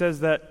someone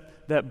says that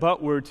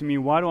but word to me,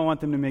 why do I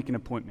want them to make an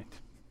appointment?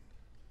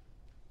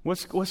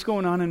 What's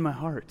going on in my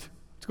heart?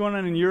 What's going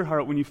on in your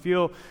heart when you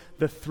feel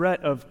the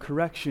threat of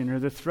correction or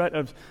the threat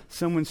of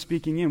someone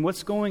speaking in?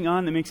 What's going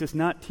on that makes us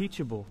not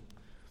teachable?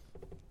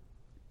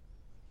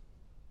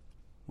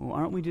 Well,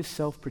 aren't we just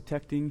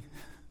self-protecting?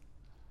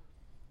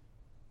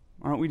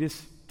 Aren't we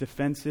just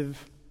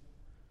defensive?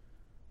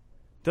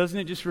 Doesn't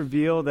it just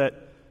reveal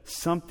that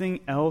something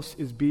else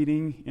is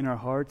beating in our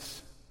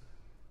hearts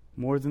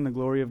more than the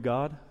glory of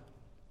God?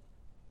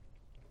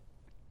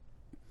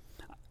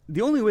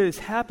 The only way this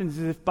happens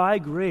is if by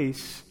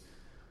grace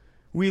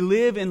we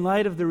live in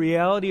light of the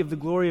reality of the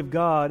glory of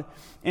God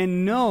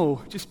and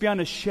know, just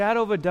beyond a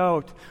shadow of a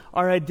doubt,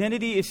 our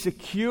identity is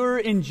secure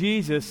in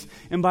Jesus,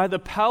 and by the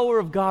power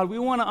of God, we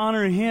want to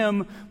honor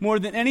Him more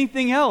than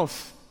anything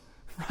else.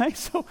 Right?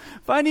 So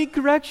if I need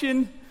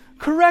correction,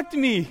 correct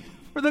me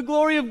for the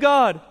glory of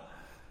God.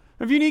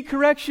 If you need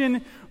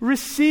correction,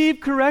 receive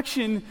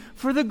correction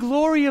for the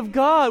glory of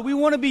God. We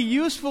want to be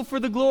useful for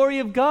the glory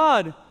of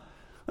God.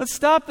 Let's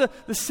stop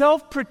the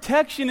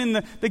self-protection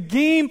and the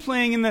game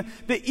playing and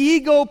the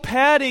ego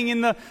padding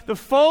and the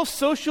false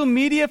social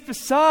media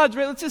facades,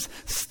 right? Let's just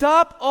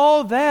stop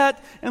all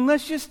that and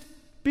let's just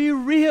be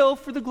real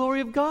for the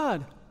glory of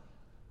God.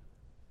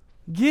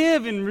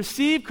 Give and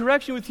receive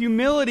correction with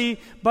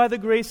humility by the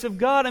grace of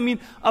God. I mean,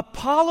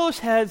 Apollos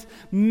has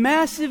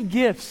massive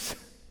gifts,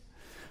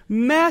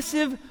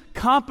 massive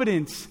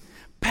competence,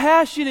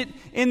 passionate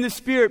in the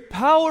Spirit,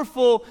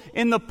 powerful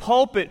in the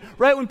pulpit,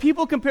 right? When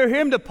people compare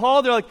him to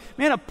Paul, they're like,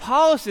 man,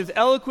 Apollos is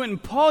eloquent,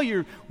 and Paul,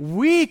 you're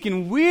weak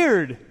and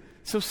weird,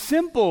 so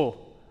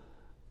simple.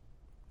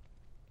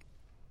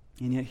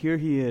 And yet here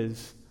he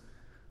is,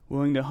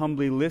 willing to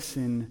humbly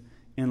listen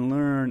and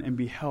learn and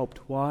be helped.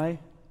 Why?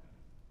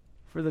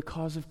 For the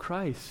cause of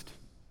Christ.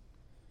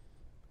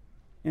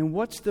 And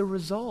what's the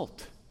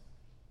result?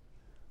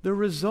 The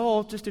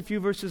result, just a few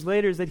verses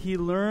later, is that he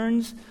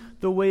learns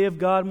the way of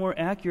God more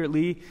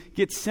accurately,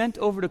 gets sent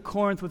over to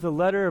Corinth with a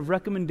letter of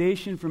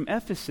recommendation from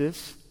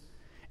Ephesus,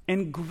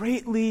 and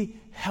greatly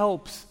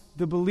helps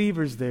the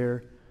believers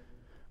there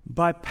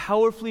by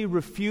powerfully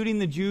refuting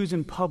the Jews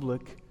in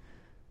public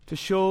to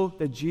show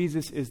that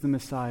Jesus is the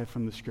Messiah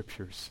from the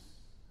Scriptures.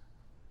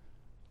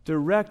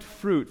 Direct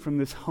fruit from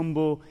this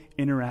humble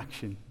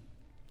interaction.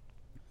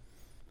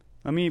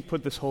 Let me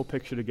put this whole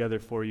picture together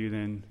for you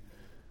then.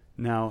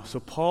 Now, so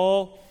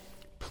Paul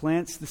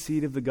plants the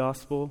seed of the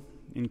gospel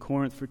in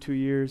Corinth for 2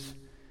 years.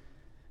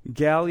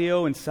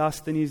 Gallio and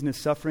Sosthenes in his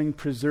suffering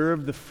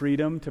preserved the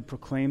freedom to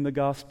proclaim the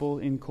gospel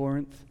in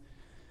Corinth.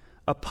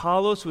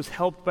 Apollos was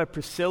helped by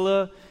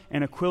Priscilla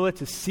and Aquila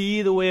to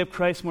see the way of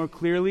Christ more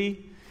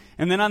clearly.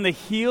 And then on the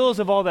heels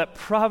of all that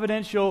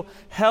providential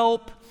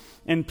help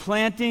and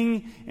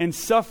planting and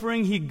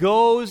suffering, he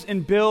goes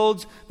and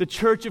builds the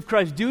church of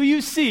Christ. Do you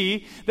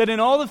see that in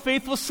all the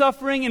faithful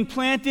suffering and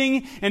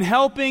planting and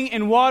helping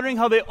and watering,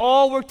 how they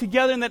all work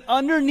together, and that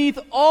underneath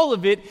all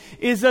of it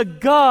is a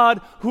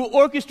God who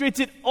orchestrates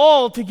it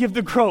all to give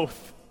the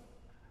growth?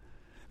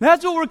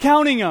 That's what we're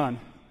counting on.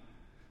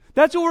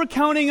 That's what we're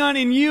counting on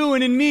in you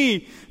and in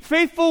me.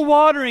 Faithful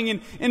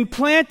watering and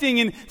planting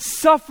and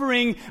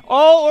suffering,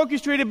 all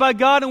orchestrated by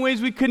God in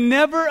ways we could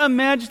never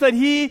imagine, that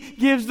He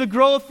gives the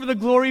growth for the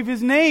glory of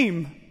His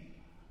name.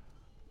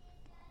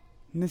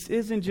 And this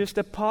isn't just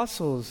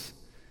apostles.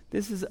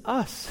 This is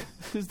us.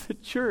 This is the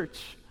church.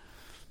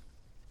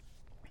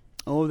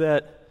 Oh,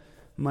 that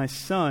my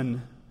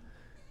son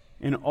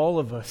and all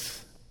of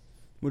us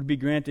would be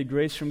granted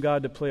grace from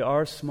God to play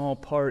our small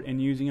part in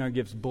using our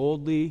gifts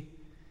boldly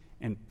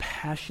and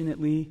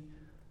passionately,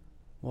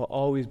 while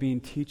always being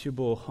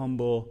teachable,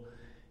 humble,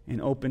 and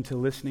open to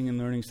listening and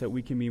learning, so that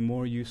we can be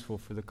more useful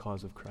for the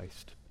cause of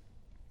Christ.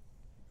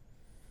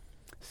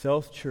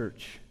 South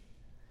Church,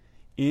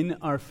 in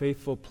our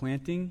faithful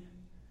planting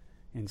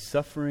and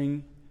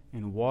suffering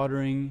and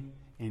watering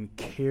and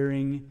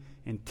caring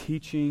and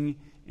teaching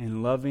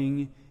and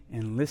loving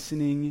and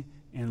listening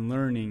and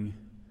learning,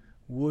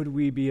 would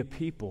we be a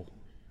people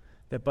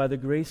that by the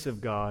grace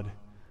of God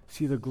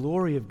see the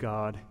glory of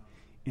God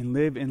and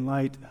live in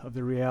light of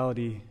the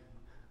reality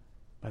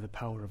by the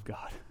power of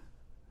God?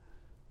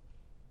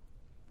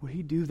 Would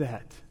He do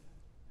that?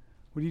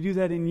 Would He do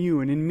that in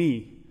you and in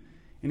me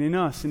and in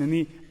us and in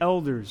the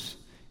elders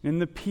and in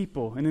the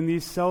people and in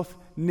these South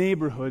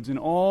neighborhoods and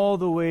all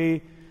the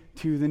way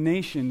to the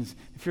nations?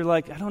 If you're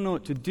like, I don't know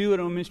what to do, I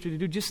don't know what ministry to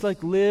do, just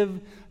like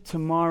live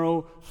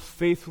tomorrow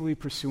faithfully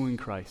pursuing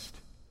Christ.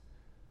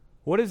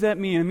 What does that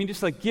mean? I mean,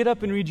 just like get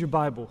up and read your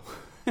Bible.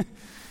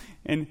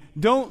 And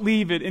don't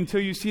leave it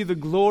until you see the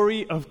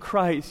glory of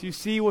Christ. You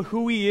see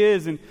who He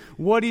is and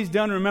what He's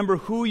done. Remember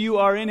who you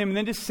are in Him. And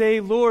then just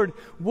say, Lord,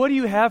 what do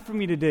you have for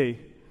me today?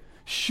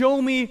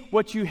 Show me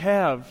what you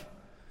have.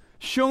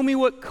 Show me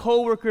what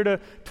coworker to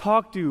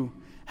talk to.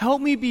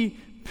 Help me be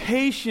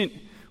patient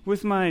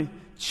with my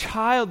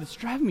child that's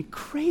driving me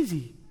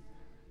crazy.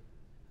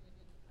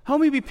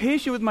 Help me be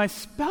patient with my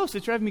spouse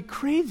that's driving me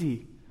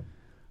crazy.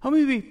 Help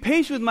me be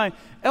patient with my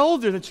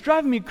elder that's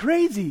driving me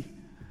crazy.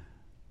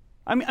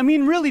 I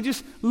mean, really,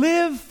 just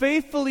live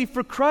faithfully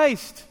for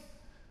Christ.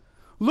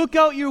 look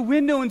out your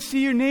window and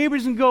see your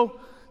neighbors and go,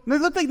 they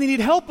look like they need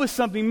help with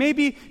something.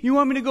 Maybe you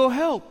want me to go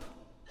help.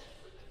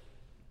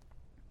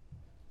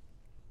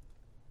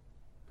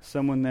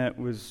 Someone that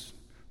was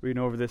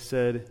reading over this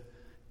said,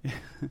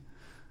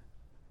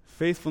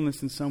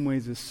 faithfulness in some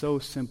ways is so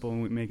simple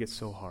and we make it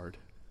so hard.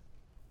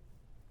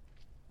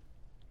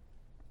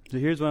 So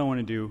here's what I want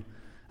to do.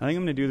 I think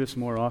I'm going to do this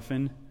more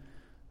often.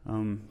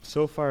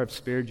 So far I've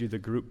spared you the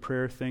group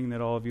prayer thing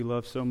that all of you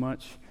love so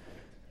much.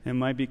 It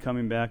might be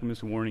coming back. I'm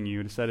just warning you.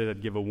 I decided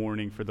I'd give a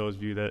warning for those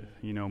of you that,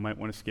 might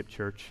want to skip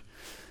church.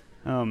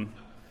 But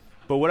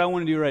what I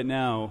want to do right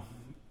now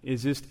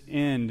is just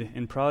end,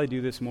 and probably do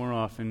this more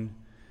often.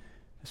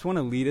 I just want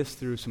to lead us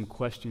through some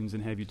questions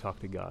and have you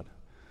talk to God.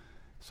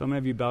 So I'm going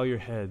to have you bow your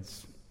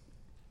heads.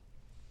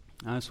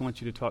 I just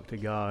want you to talk to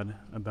God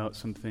about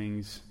some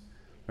things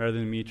rather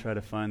than me try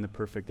to find the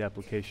perfect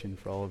application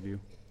for all of you.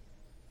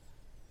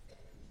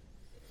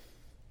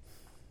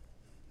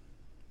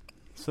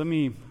 So let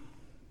me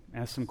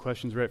ask some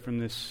questions right from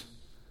this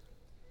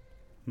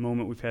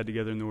moment we've had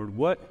together in the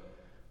Word.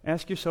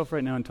 Ask yourself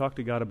right now and talk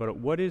to God about it.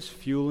 What is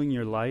fueling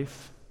your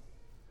life?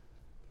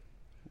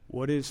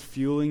 What is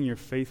fueling your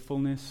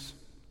faithfulness?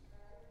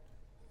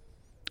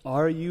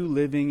 Are you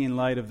living in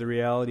light of the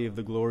reality of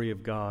the glory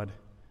of God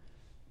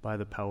by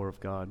the power of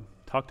God?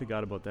 Talk to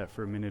God about that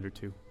for a minute or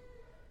two.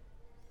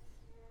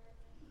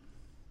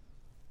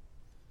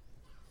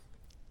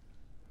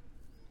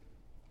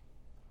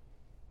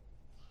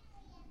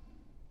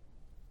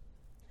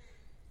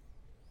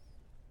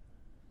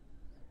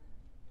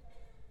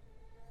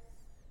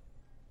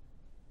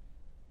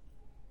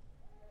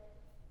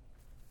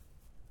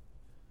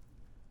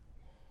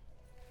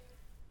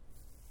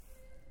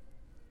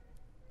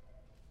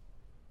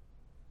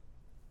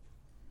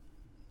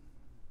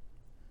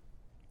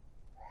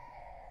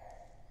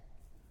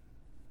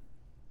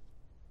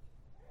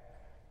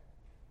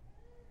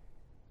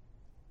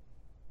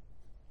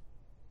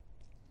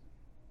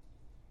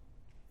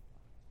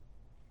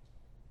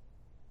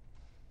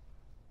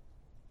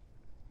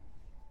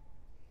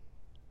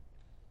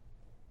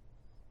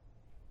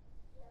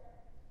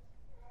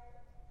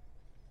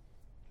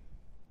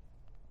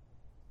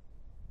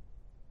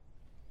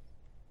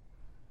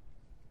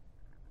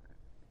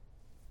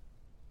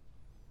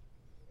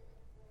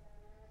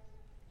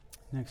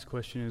 Next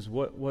question is,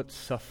 what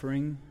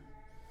suffering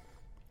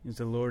is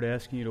the Lord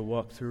asking you to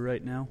walk through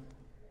right now?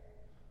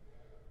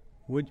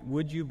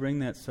 Would you bring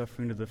that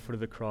suffering to the foot of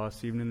the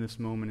cross even in this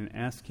moment and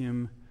ask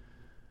Him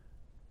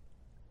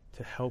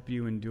to help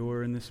you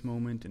endure in this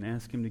moment and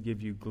ask Him to give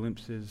you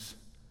glimpses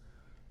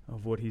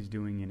of what He's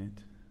doing in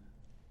it?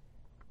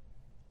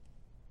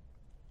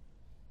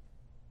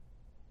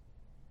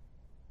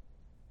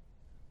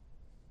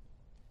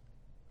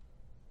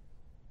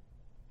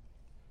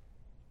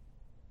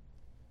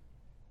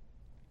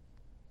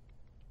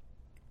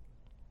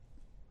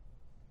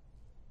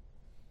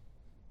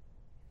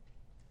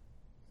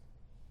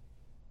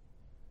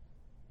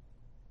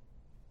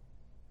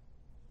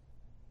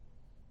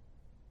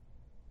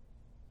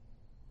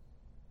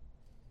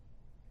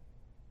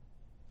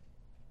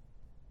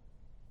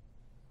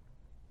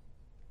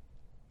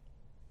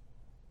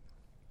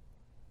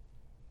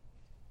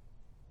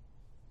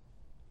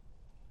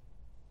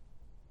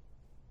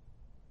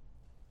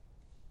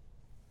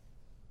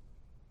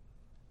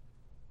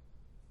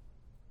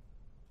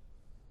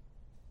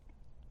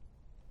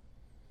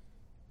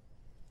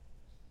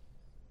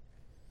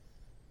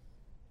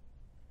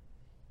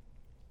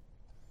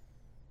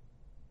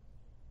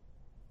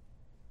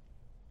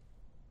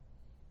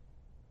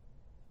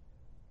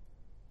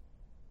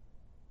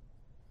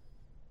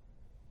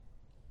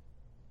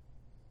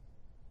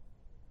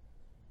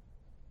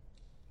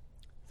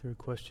 Third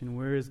question,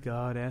 where is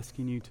God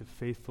asking you to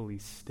faithfully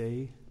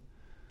stay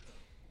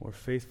or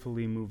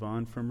faithfully move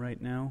on from right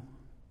now?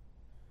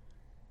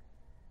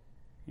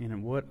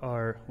 And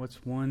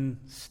what's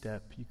one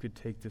step you could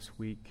take this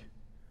week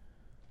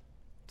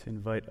to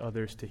invite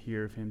others to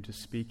hear of Him, to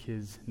speak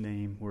His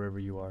name wherever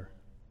you are?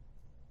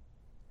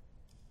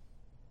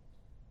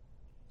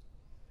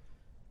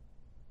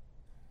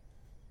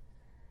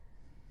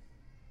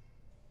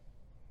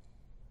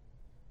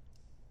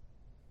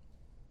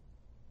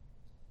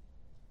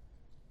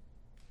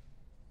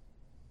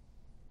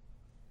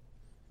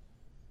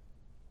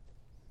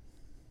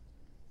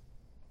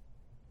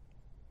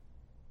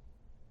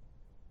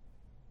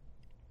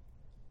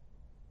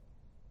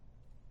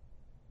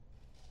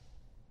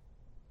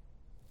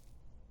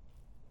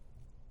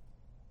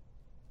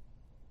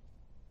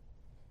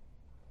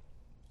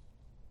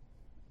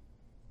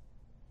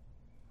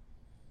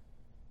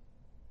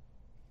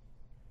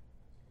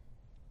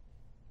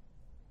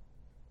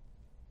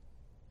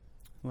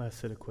 Last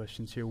set of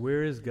questions here.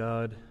 Where is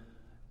God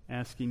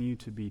asking you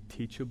to be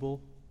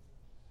teachable?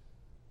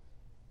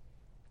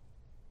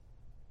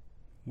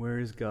 Where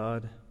is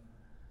God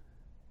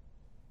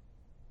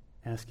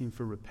asking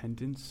for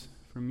repentance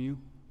from you?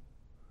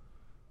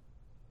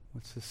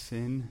 What's the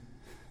sin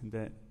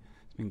that's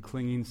been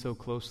clinging so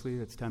closely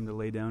that's time to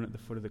lay down at the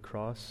foot of the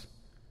cross?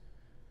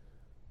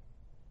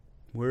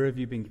 Where have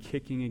you been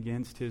kicking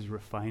against his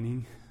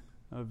refining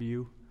of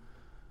you?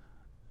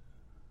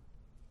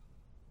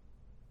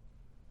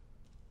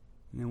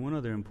 And then one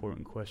other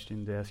important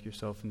question to ask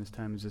yourself in this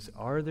time is this: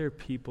 are there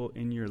people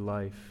in your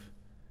life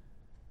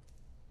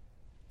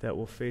that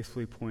will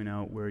faithfully point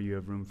out where you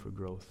have room for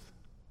growth?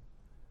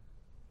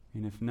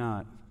 And if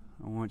not,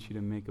 I want you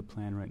to make a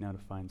plan right now to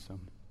find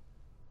some.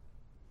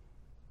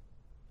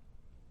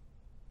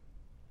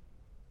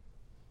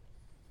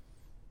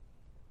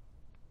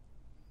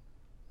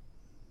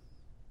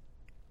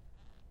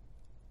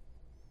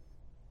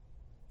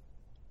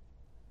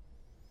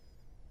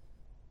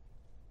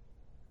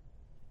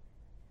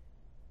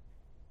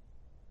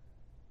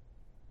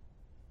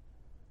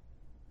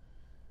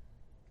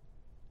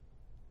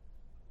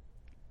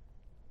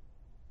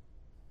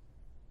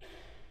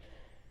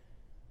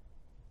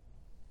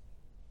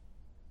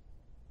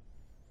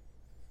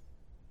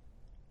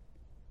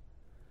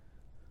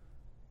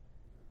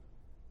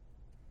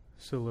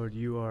 So, Lord,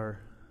 you are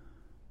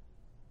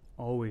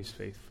always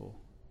faithful.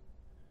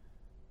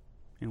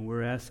 And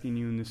we're asking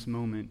you in this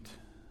moment,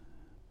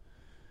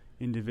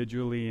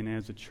 individually and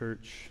as a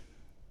church,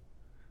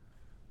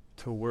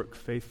 to work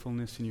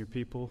faithfulness in your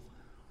people.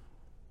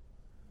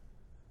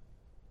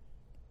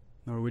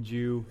 Lord, would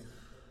you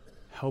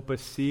help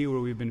us see where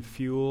we've been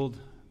fueled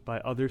by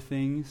other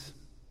things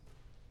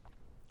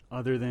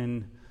other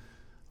than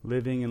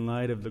living in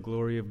light of the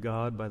glory of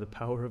God by the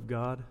power of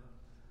God?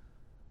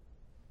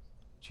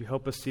 Would you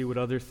help us see what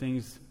other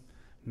things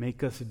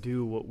make us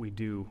do what we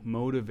do,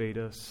 motivate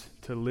us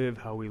to live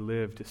how we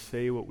live, to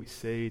say what we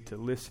say, to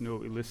listen to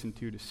what we listen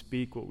to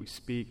speak what we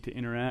speak, to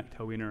interact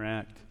how we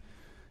interact,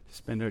 to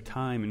spend our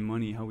time and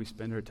money how we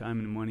spend our time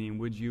and money. And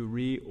would you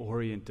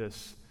reorient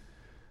us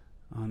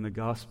on the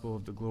gospel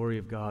of the glory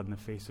of God in the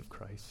face of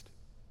Christ?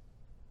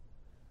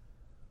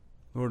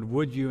 Lord,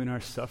 would you in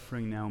our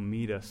suffering now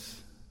meet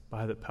us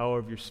by the power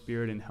of your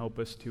Spirit and help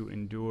us to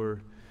endure,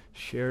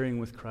 sharing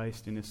with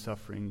Christ in his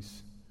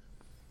sufferings,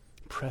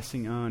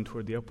 pressing on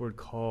toward the upward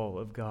call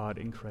of God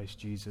in Christ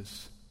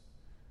Jesus,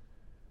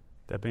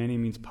 that by any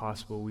means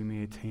possible we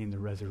may attain the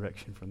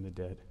resurrection from the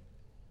dead.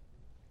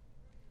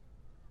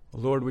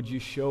 Lord, would you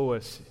show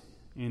us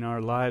in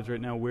our lives right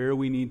now where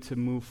we need to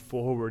move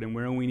forward and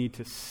where we need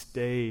to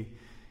stay,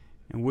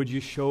 and would you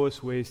show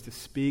us ways to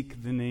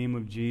speak the name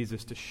of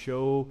Jesus, to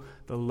show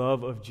the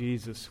love of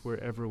Jesus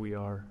wherever we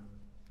are.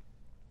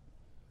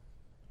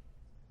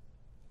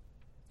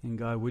 And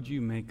God, would you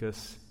make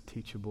us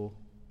teachable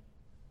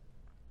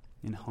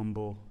and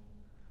humble,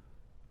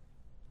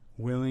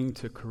 willing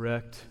to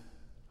correct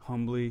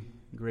humbly,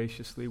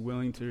 graciously,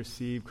 willing to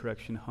receive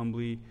correction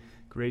humbly,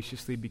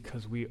 graciously,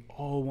 because we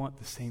all want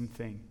the same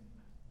thing.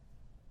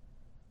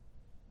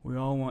 We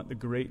all want the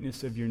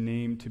greatness of your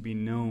name to be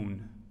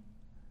known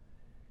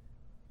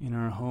in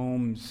our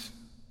homes,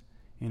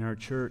 in our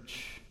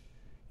church,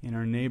 in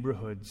our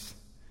neighborhoods,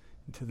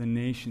 and to the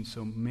nation.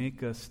 So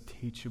make us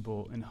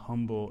teachable and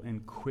humble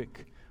and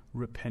quick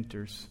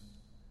repenters,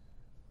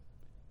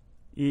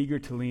 eager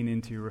to lean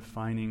into your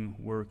refining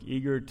work,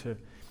 eager to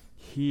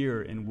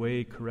hear and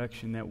weigh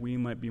correction that we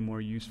might be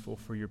more useful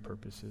for your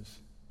purposes.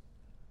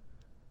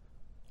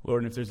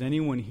 Lord, and if there's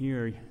anyone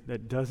here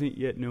that doesn't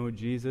yet know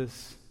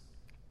Jesus,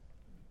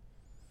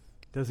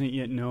 doesn't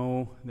yet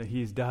know that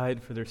he's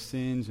died for their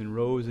sins and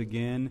rose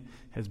again,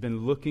 has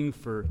been looking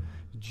for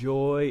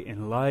joy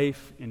and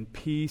life and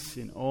peace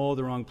in all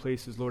the wrong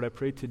places, Lord, I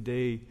pray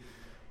today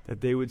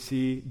that they would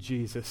see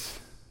Jesus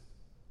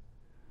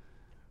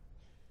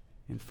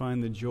and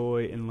find the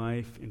joy and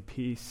life and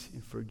peace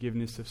and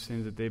forgiveness of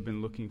sins that they've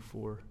been looking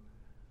for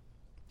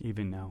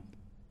even now.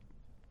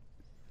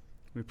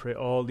 We pray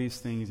all these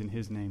things in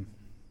his name.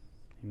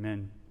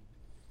 Amen.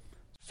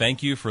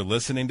 Thank you for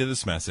listening to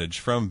this message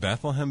from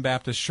Bethlehem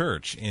Baptist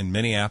Church in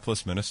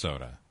Minneapolis,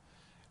 Minnesota.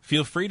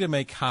 Feel free to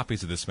make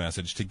copies of this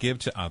message to give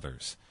to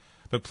others,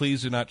 but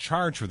please do not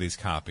charge for these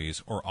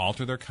copies or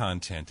alter their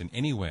content in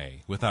any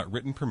way without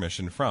written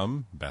permission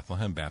from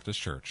Bethlehem Baptist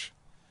Church.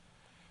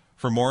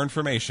 For more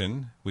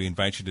information, we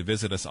invite you to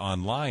visit us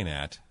online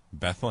at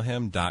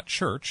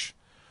bethlehem.church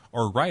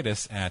or write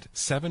us at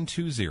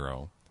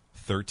 720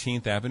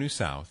 13th Avenue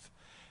South,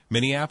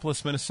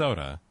 Minneapolis,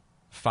 Minnesota,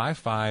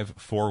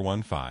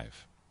 55415.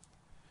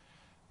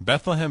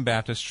 Bethlehem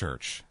Baptist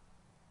Church,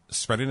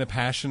 spreading a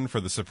passion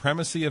for the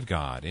supremacy of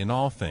God in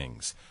all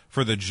things,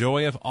 for the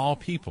joy of all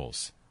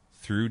peoples,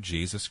 through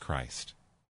Jesus Christ.